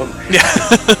album. Yeah.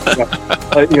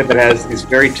 That has these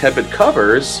very tepid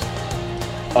covers,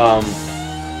 and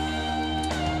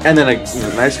then a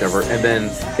nice cover, and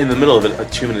then in the middle of it, a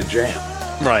 2-minute jam.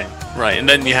 Right. And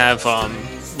then you have,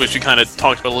 which we kind of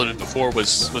talked about a little bit before,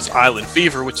 was Island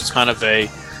Fever, which is kind of a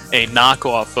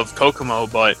knockoff of Kokomo,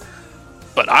 but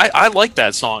I like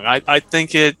that song. I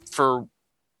think it, for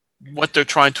what they're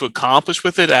trying to accomplish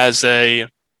with it as the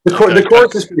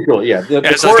chorus is pretty cool. Yeah,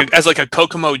 as like a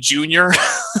Kokomo Junior.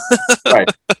 Right.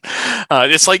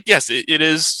 It's like, yes, it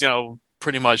is,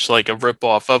 pretty much like a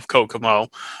ripoff of Kokomo,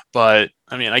 but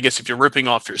I mean, I guess if you're ripping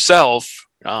off yourself,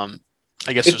 I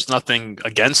guess there's nothing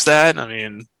against that. I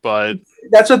mean, but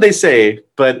that's what they say.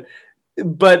 But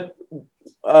what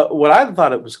I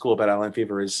thought it was cool about Island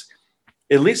Fever is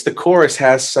at least the chorus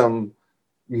has some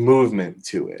movement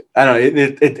to it. I don't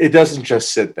know. It doesn't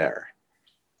just sit there.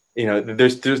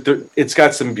 It's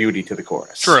got some beauty to the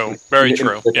chorus. True. Very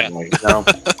true. Yeah.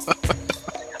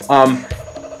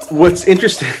 What's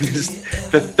interesting is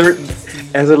the third,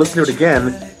 as I listen to it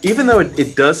again, even though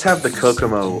it does have the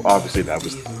Kokomo, obviously that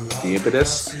was the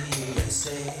impetus,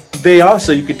 they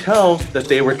also, you could tell that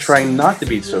they were trying not to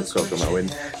be so Kokomo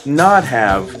and not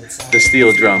have the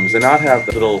steel drums and not have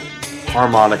the little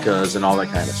harmonicas and all that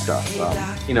kind of stuff. Like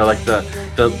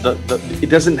it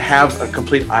doesn't have a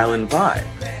complete island vibe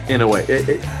in a way.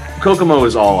 Kokomo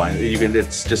is all island. You can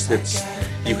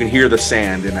hear the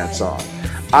sand in that song.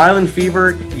 Island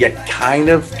Fever, you kind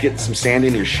of get some sand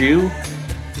in your shoe.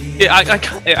 Yeah, I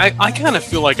kind of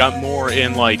feel like I'm more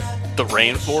in like the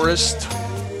rainforest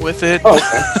with it. Oh,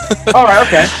 okay. All right,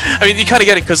 okay. I mean, you kind of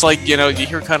get it because, like, you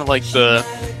hear kind of like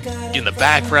in the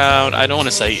background, I don't want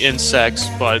to say insects,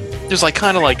 but there's like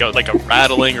kind of like a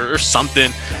rattling or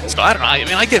something. So I don't know. I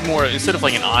mean, I get more, instead of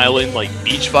like an island, like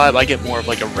beach vibe, I get more of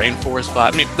like a rainforest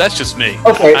vibe. I mean, that's just me.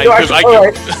 Okay. All right.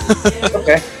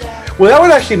 Okay. Well, that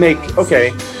would actually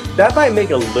that might make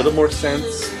a little more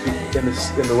sense in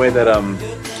the way that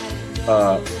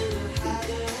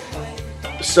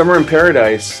Summer in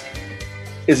Paradise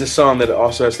is a song that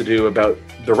also has to do about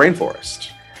the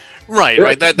rainforest.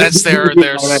 Right. That's their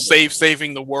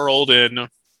saving the world, and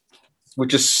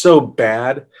which is so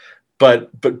bad,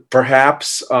 but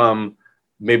perhaps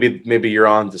maybe you're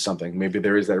on to something. Maybe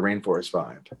there is that rainforest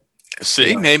vibe.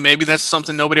 See, maybe that's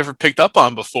something nobody ever picked up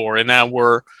on before, and now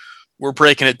we're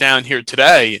breaking it down here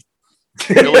today.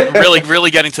 Really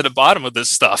getting to the bottom of this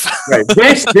stuff. Right.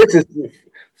 This is,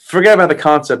 forget about the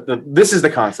concept. This is the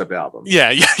concept album.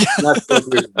 Yeah. It's.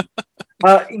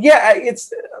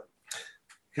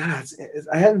 God,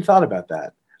 I hadn't thought about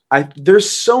that. There's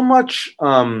so much.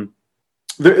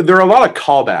 There are a lot of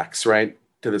callbacks, right,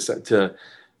 to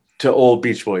to old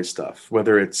Beach Boys stuff,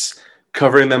 whether it's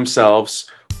covering themselves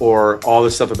or all the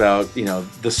stuff about,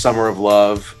 the Summer of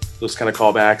Love, those kind of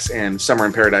callbacks, and Summer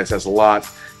in Paradise has a lot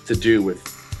to do with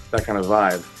that kind of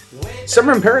vibe.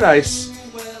 Summer in Paradise,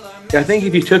 I think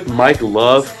if you took Mike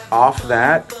Love off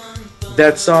that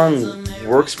song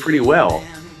works pretty well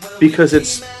because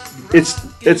it's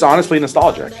honestly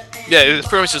nostalgic. Yeah, it's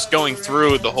pretty much just going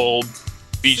through the whole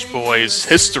Beach Boys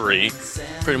history,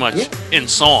 pretty much in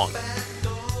song.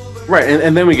 Right,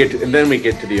 and then we get to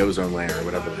the ozone layer or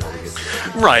whatever the hell we get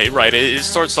to. Right. It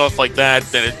starts off like that,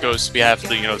 then it goes to we have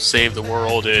to save the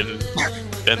world in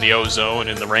the ozone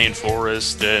and the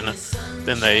rainforest, and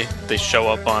then they show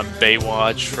up on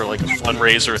Baywatch for like a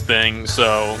fundraiser thing.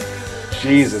 So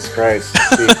Jesus Christ.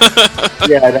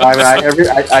 Yeah, no,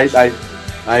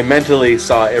 I mentally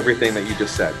saw everything that you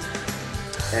just said.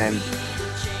 And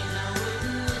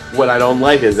what I don't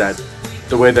like is that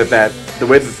the way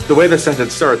the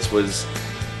sentence starts was,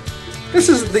 this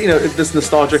is this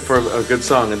nostalgic for a good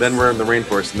song, and then we're in the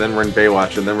rainforest, and then we're in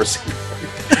Baywatch, and then we're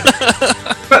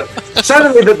but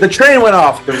suddenly the train went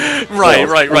off.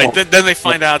 Right. Then they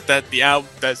find out that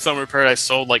that Summer in Paradise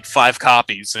sold like 5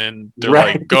 copies, and they're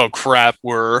like, "Oh crap,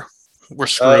 we're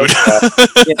screwed."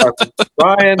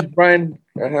 Brian,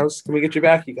 house, can we get you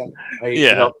back? You got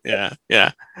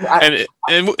yeah.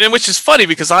 And which is funny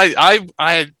because I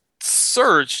had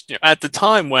searched at the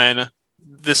time when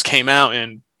this came out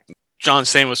and John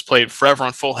Stamos played Forever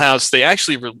on Full House. They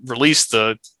actually released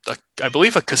I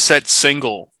believe a cassette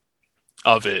single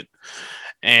of it,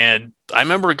 and I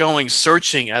remember going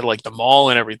searching at like the mall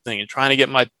and everything and trying to get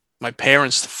my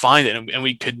parents to find it, and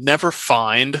we could never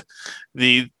find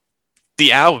the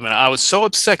album, and I was so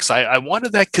upset because I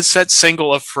wanted that cassette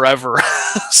single of Forever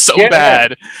so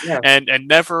bad, and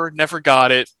never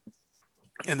got it.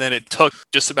 And then it took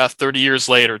just about 30 years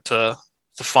later to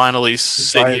finally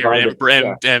sit here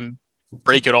and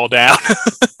break it all down.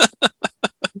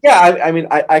 I mean,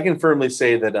 I can firmly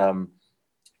say that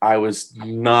I was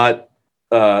not.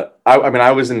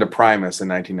 I was into Primus in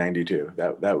 1992.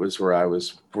 That was where I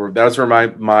was. That was where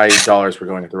my dollars were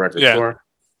going at the record store.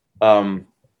 And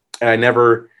I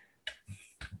never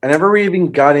really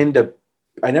got into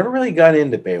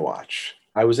Baywatch.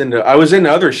 I was into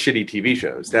other shitty TV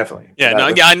shows, definitely. Yeah,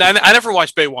 I never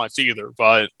watched Baywatch either,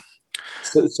 but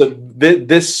so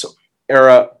this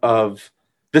era of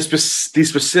these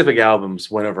specific albums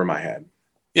went over my head.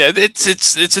 Yeah,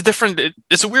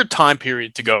 it's a weird time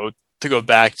period to go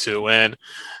back to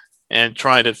and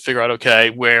try to figure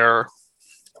out where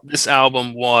this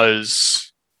album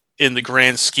was in the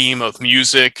grand scheme of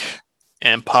music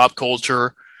and pop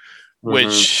culture,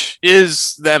 which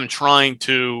is them trying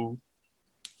to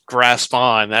grasp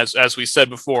on. As we said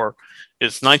before,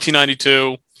 it's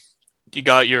 1992. You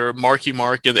got your Marky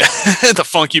Mark and the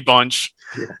Funky Bunch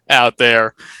out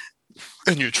there,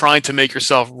 and you're trying to make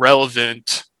yourself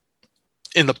relevant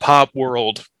in the pop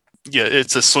world. Yeah,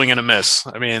 it's a swing and a miss.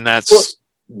 I mean, that's...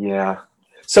 Yeah.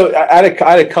 So I had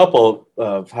a couple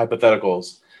of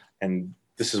hypotheticals, and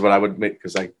this is what I would make,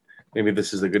 because maybe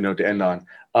this is a good note to end on.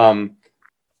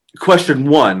 Question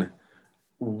 1: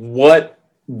 What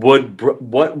would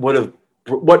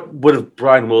have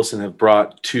Brian Wilson have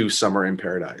brought to Summer in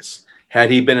Paradise had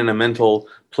he been in a mental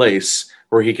place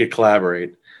where he could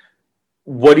collaborate?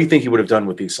 What do you think he would have done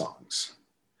with these songs?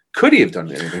 Could he have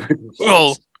done anything with these songs?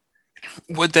 Well,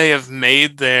 would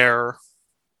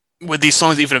these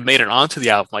songs even have made it onto the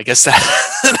album? I guess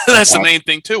that's the main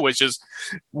thing too, which is,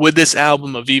 would this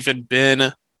album have even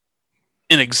been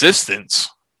in existence?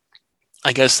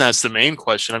 I guess that's the main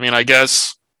question. I mean, I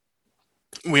guess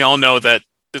we all know that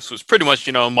this was pretty much,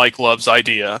 Mike Love's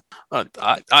idea.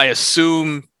 I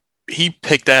assume he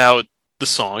picked out the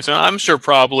songs, and I'm sure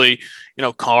probably,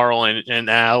 Carl and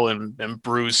Al and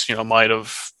Bruce, might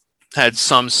have had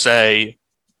some say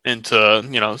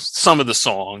into, some of the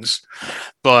songs.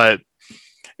 But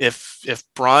if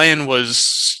Brian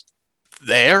was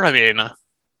there, I mean,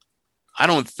 I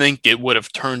don't think it would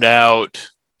have turned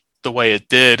out the way it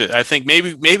did. I think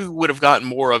maybe we would have gotten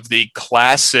more of the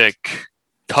classic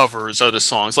covers of the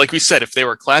songs. Like we said, if they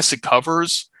were classic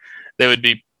covers, they'd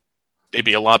be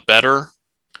a lot better.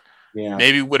 Yeah.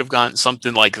 Maybe we would have gotten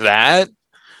something like that.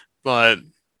 But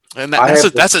that's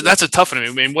a tough one. I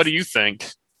mean, what do you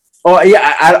think? Oh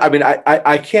yeah, I mean,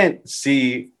 I can't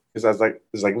see, because I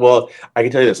was like, well, I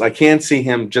can tell you this: I can't see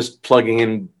him just plugging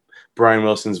in Brian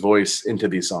Wilson's voice into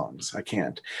these songs. I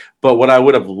can't. But what I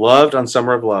would have loved on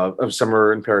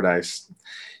Summer in Paradise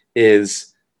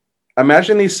is,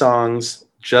 imagine these songs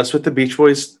just with the Beach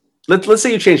Boys. Let's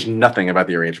say you changed nothing about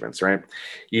the arrangements, right?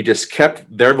 You just kept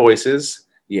their voices.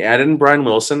 You added in Brian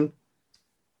Wilson.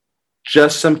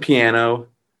 just some piano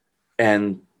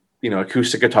and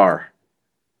acoustic guitar,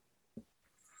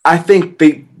 I think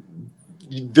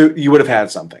you would have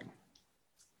had something,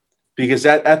 because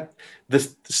at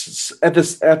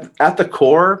the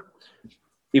core,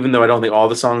 even though I don't think all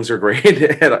the songs are great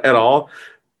at all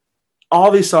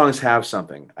these songs have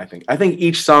something. I think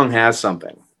each song has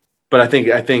something, but I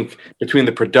think between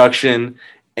the production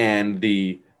and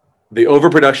the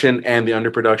overproduction and the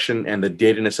underproduction and the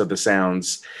datedness of the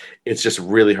sounds, it's just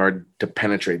really hard to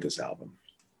penetrate this album.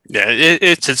 Yeah,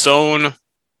 it's its own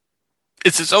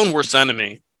worst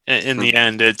enemy. In the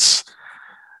end, it's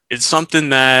something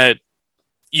that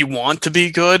you want to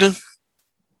be good,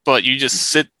 but you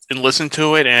just sit and listen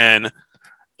to it, and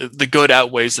the good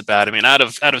outweighs the bad. I mean, out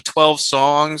of 12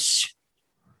 songs,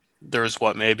 there's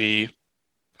maybe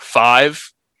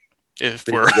 5, if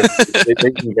They we're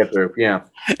can get through. Yeah,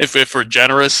 if we're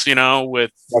generous,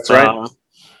 with that's right.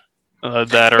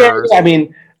 That are. Yeah, I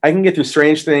mean, I can get through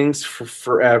Strange Things for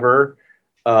forever.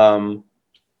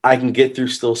 I can get through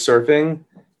Still Surfing,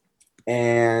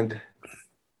 and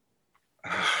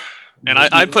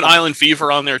I put Island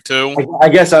Fever on there too. I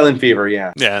guess Island Fever,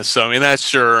 yeah. Yeah, so I mean that's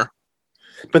sure.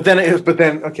 But then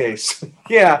okay, so,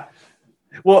 yeah.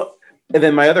 Well, and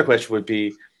then my other question would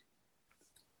be,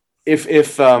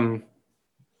 if on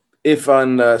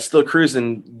Still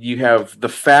Cruisin' you have the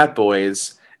Fat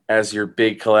Boys as your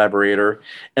big collaborator,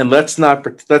 and let's take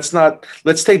John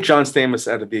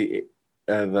Stamos out of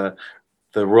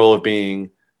the role of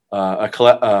being a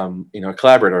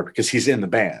collaborator, because he's in the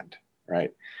band,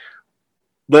 right?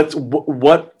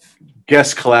 What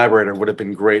guest collaborator would have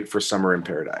been great for Summer in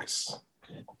Paradise?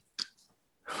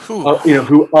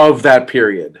 Who of that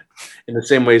period, in the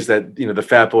same ways that the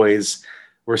Fat Boys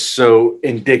were so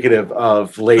indicative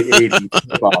of late 80s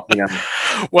hip hop.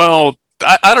 Well,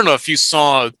 I don't know if you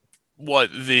saw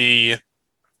who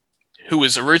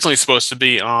was originally supposed to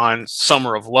be on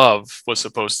Summer of Love was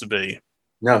supposed to be.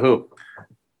 No, who?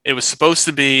 It was supposed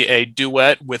to be a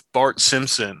duet with Bart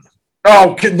Simpson.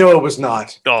 Oh, no, it was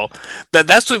not. Oh,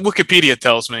 that's what Wikipedia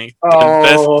tells me.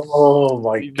 Oh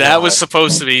my God. That was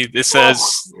supposed to be. It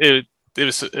says it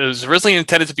was originally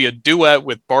intended to be a duet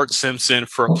with Bart Simpson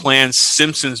for a planned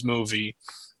Simpsons movie,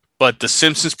 but the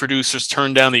Simpsons producers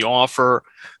turned down the offer.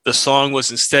 The song was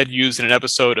instead used in an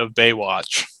episode of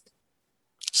Baywatch.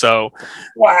 So,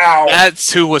 wow,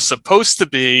 that's who was supposed to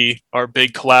be our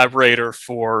big collaborator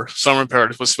for Summer in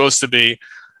Paradise. Was supposed to be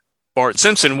Bart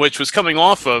Simpson, which was coming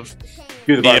off of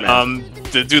Do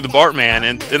the Bartman,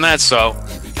 and that's so.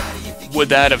 Would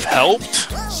that have helped?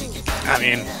 I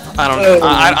mean,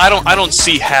 I don't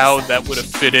see how that would have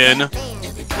fit in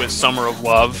with Summer of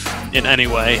Love in any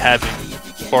way, having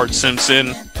Bart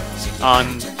Simpson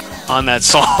on that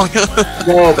song.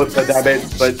 No, but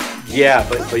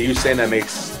you saying that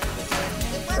makes.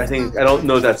 I don't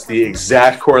know that's the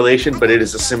exact correlation, but it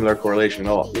is a similar correlation.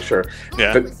 Oh, sure.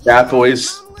 Yeah. But Fat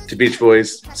Boys to Beach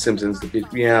Boys, Simpsons to Beach.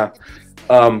 Yeah.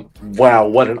 Wow,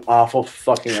 what an awful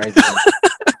fucking idea.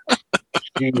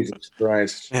 Jesus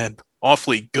Christ. Man,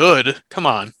 awfully good. Come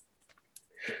on.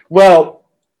 Well,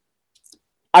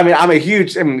 I mean,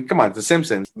 come on, The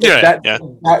Simpsons. Yeah,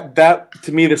 That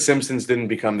to me, The Simpsons didn't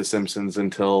become The Simpsons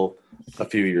until a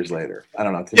few years later. I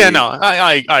don't know.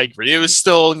 I agree. It was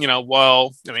still, I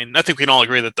mean, I think we can all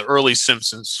agree that the early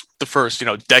Simpsons, the first,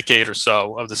 decade or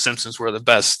so of The Simpsons were the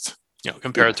best,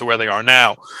 compared to where they are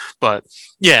now. But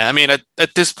yeah, I mean,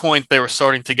 at this point, they were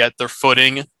starting to get their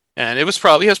footing. And it was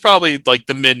probably like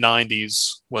the mid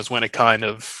 90s was when it kind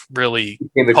of really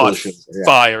caught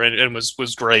fire and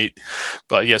was great.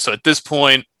 But yeah, so at this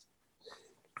point,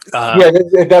 at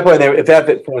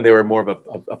that point they were more of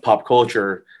a pop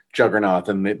culture juggernaut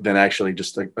than actually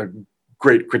just a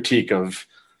great critique of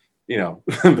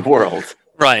the world.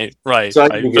 Right. So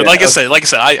But like I said,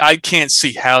 I can't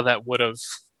see how that would have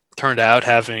turned out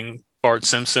having Bart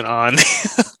Simpson on.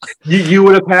 You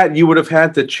would have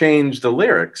had to change the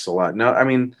lyrics a lot. No, I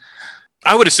mean,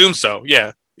 I would assume so.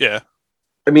 Yeah.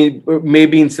 I mean,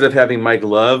 maybe instead of having Mike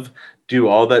Love do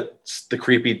all the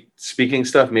creepy speaking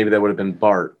stuff, maybe that would have been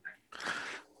Bart.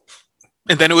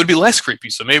 And then it would be less creepy.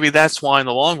 So maybe that's why in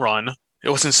the long run it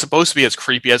wasn't supposed to be as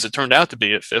creepy as it turned out to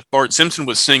be. If Bart Simpson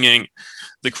was singing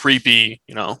the creepy,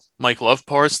 Mike Love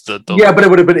parts, but it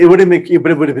would have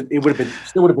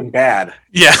been bad.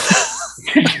 Yeah.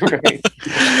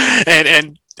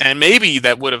 and maybe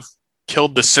that would have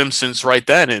killed the Simpsons right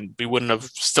then, and we wouldn't have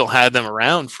still had them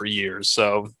around for years.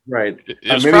 So right,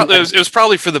 it was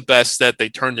probably for the best that they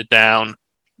turned it down.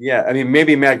 Yeah, I mean,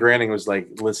 maybe Matt Groening was like,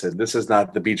 "Listen, this is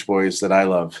not the Beach Boys that I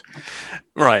love."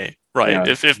 Right. Yeah.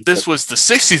 If this was the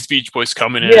 '60s Beach Boys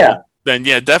coming in, then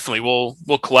yeah, definitely we'll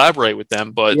collaborate with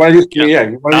them. But You wanna do- yeah, yeah,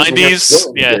 you wanna do- 90s,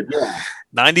 yeah, yeah.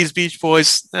 90s Beach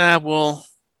Boys.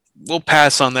 We'll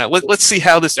pass on that. Let's see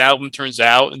how this album turns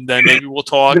out, and then maybe we'll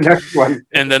talk. The next one.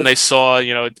 And then they saw,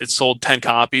 it sold 10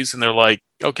 copies, and they're like,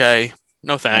 okay,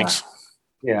 no thanks.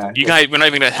 Yeah. You guys, we're not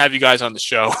even gonna have you guys on the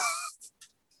show.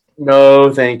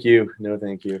 No, thank you. No,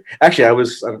 thank you. Actually, I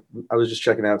was just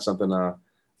checking out something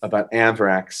about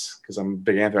Anthrax because I'm a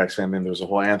big Anthrax fan. And there was a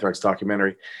whole Anthrax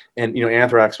documentary, and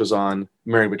Anthrax was on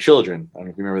Married with Children. I don't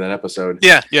know if you remember that episode.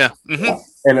 Yeah. Mm-hmm. Yeah.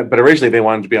 And but originally they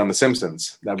wanted to be on The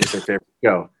Simpsons. That was their favorite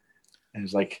show. And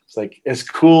it's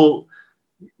cool.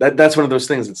 That's one of those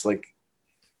things. It's like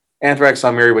Anthrax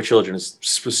on Married with Children was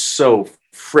so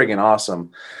friggin'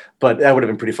 awesome. But that would have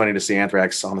been pretty funny to see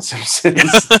Anthrax on The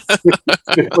Simpsons.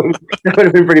 That would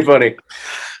have been pretty funny.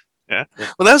 Yeah.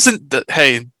 Well, that was the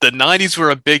 90s were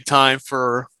a big time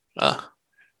for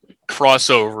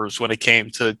crossovers when it came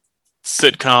to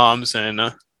sitcoms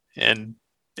and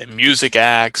music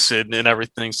acts and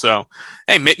everything. So,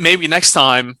 hey, maybe next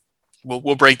time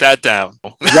we'll break that down.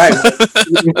 Right.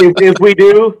 if we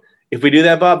do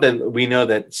that, Bob, then we know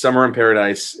that Summer in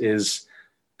Paradise is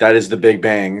the Big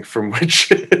Bang from which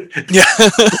from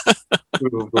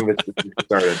which it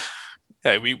started.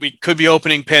 Hey, we could be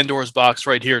opening Pandora's box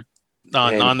right here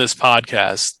on this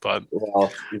podcast, but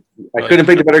I couldn't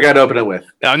pick a better guy to open it with.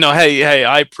 No, hey,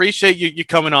 I appreciate you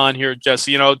coming on here,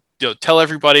 Jesse. Tell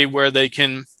everybody where they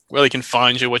can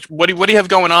find you. What do you have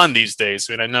going on these days?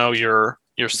 I mean, I know you're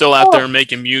still out there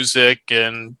making music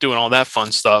and doing all that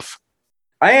fun stuff.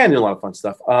 I am doing a lot of fun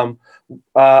stuff.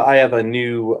 I have a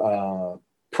new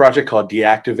project called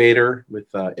Deactivator with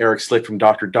Eric Slick from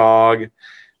Dr. Dog, which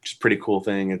is a pretty cool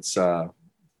thing. It's a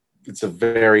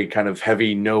very kind of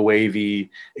heavy, no-wavy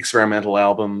experimental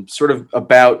album, sort of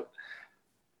about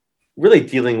really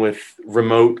dealing with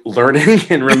remote learning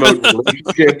and remote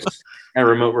relationships and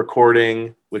remote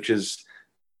recording, which is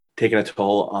taking a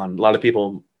toll on a lot of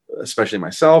people, especially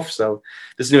myself. So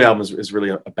this new album is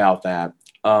really about that.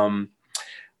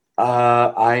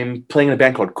 I'm playing in a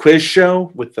band called Quiz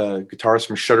Show with a guitarist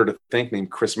from Shudder to Think named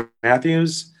Chris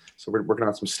Matthews. So we're working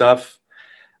on some stuff.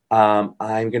 I'm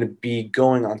going to be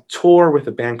going on tour with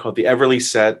a band called the Everly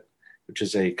Set, which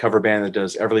is a cover band that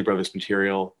does Everly Brothers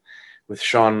material with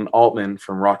Sean Altman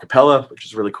from Rockapella, which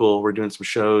is really cool. We're doing some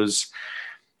shows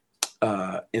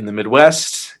in the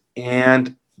Midwest.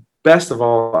 And best of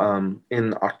all,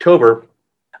 in October,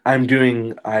 I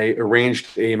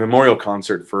arranged a memorial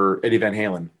concert for Eddie Van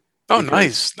Halen. Oh,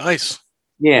 nice.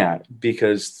 Yeah,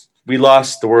 because we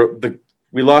lost the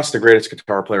greatest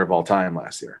guitar player of all time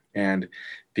last year, and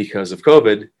because of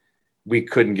COVID, we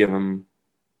couldn't give him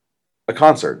a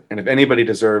concert. And if anybody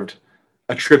deserved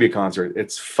a tribute concert,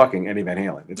 it's fucking Eddie Van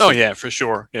Halen. Yeah, for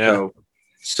sure. Yeah.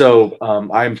 So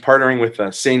I'm partnering with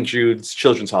St. Jude's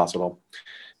Children's Hospital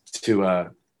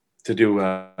to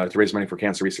raise money for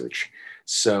cancer research.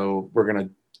 So we're gonna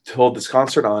hold this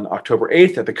concert on October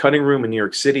 8th at the Cutting Room in New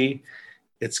York City.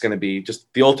 It's going to be just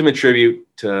the ultimate tribute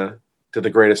to the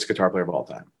greatest guitar player of all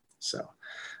time. So,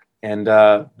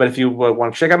 but if you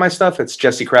want to check out my stuff, it's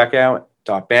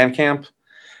jessecrakow.bandcamp.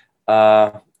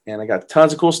 And I got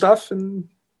tons of cool stuff. And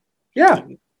yeah.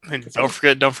 And don't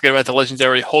forget about the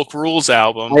legendary Hulk Rules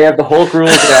album. I have the Hulk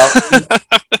Rules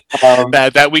album.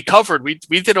 that we covered. We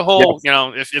did a whole,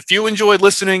 if you enjoyed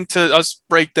listening to us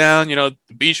break down, the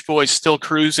Beach Boys Still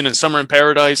Cruisin' and Summer in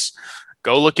Paradise,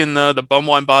 go look in the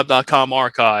bumwinebob.com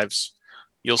archives.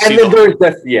 You'll see. And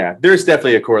then there's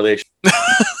definitely a correlation.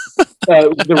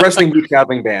 The Wrestling Beach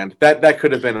Traveling Band, that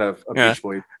could have been a Beach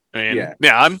Boys. I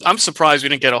mean, I'm surprised we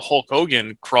didn't get a Hulk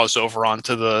Hogan crossover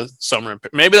onto the Summer.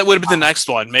 Maybe that would have been the next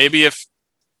one. Maybe if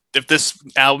this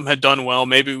album had done well,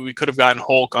 maybe we could have gotten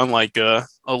Hulk on like a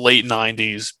late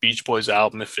 '90s Beach Boys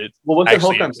album if it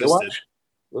actually existed.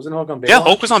 Wasn't Hulk on Baywatch? Yeah,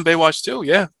 Hulk was on Baywatch too.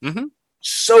 Yeah, mm-hmm.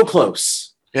 So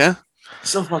close. Yeah,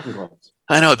 so fucking close.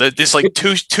 I know that there's like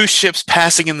two ships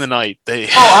passing in the night. You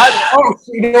know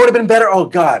what would have been better? Oh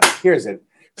God, here's it.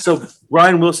 So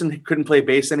Brian Wilson couldn't play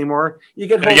bass anymore. You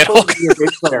get Hulk to be a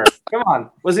bass player. Come on,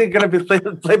 was he going to play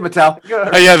Metallica?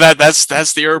 Oh yeah,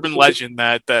 that's the urban legend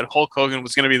that Hulk Hogan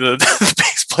was going to be the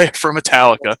bass player for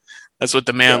Metallica. That's what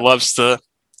the man loves to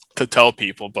tell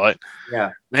people. But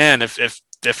yeah, man, if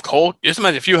Hulk, just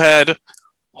imagine if you had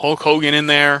Hulk Hogan in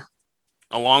there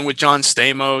along with John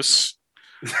Stamos.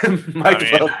 and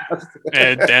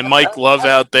Mike Love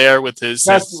out there with his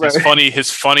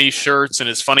funny shirts and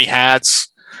his funny hats.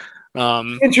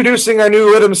 Introducing our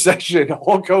new rhythm section,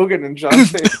 Hulk Hogan and John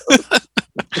Stamos.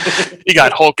 You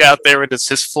got Hulk out there with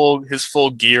his full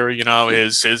gear,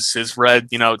 his red,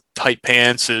 tight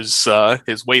pants, his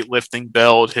weightlifting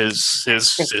belt, his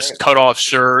cut off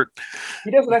shirt.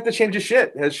 He doesn't have to change his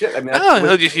shit. His shit. I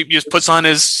mean, he just puts on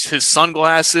his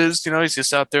sunglasses. He's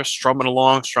just out there strumming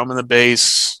the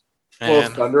bass. Well,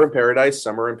 Thunder in Paradise,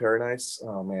 Summer in Paradise.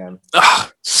 Oh man!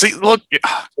 See, look,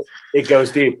 it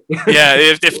goes deep. Yeah,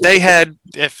 if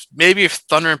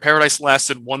Thunder in Paradise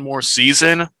lasted one more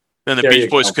season, then the Beach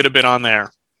Boys could have been on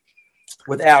there.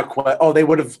 Without question. Oh, they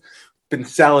would have been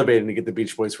salivating to get the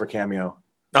Beach Boys for cameo.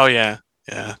 Oh yeah.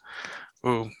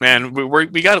 Ooh, man,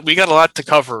 we got a lot to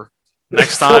cover.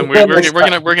 Next time we're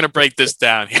gonna break this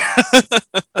down here.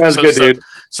 Sounds good, dude.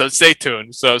 So stay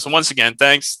tuned. So once again,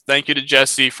 thank you to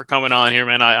Jesse for coming on here,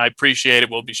 man. I appreciate it.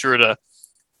 We'll be sure to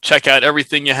check out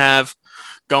everything you have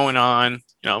going on.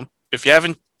 If you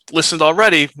haven't listened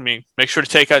already, make sure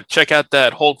to check out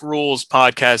that Hulk Rules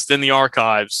podcast in the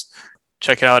archives.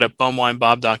 Check it out at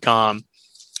bumwinebob.com.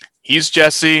 He's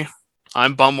Jesse.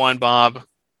 I'm Bumwine Bob.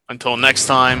 Until next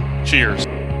time, cheers.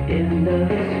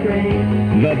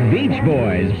 The Beach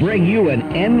Boys bring you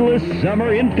an endless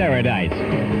summer in paradise.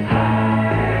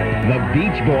 The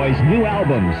Beach Boys' new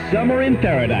album, Summer in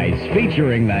Paradise,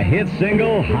 featuring the hit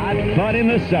single, Hot Fun in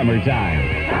the Summertime.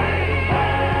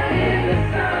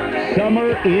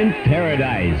 Summer in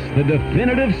Paradise, the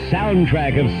definitive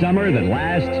soundtrack of summer that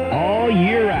lasts all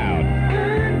year round.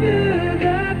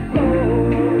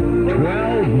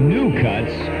 12 new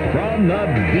cuts from the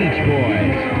Beach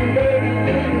Boys.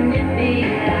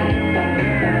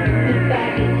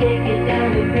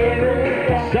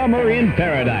 Summer in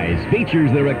Paradise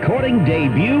features the recording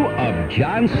debut of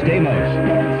John Stamos.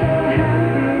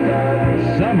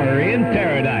 Summer in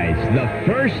Paradise, the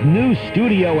first new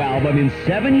studio album in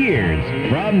 7 years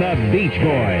from the Beach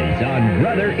Boys on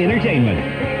Brother Entertainment.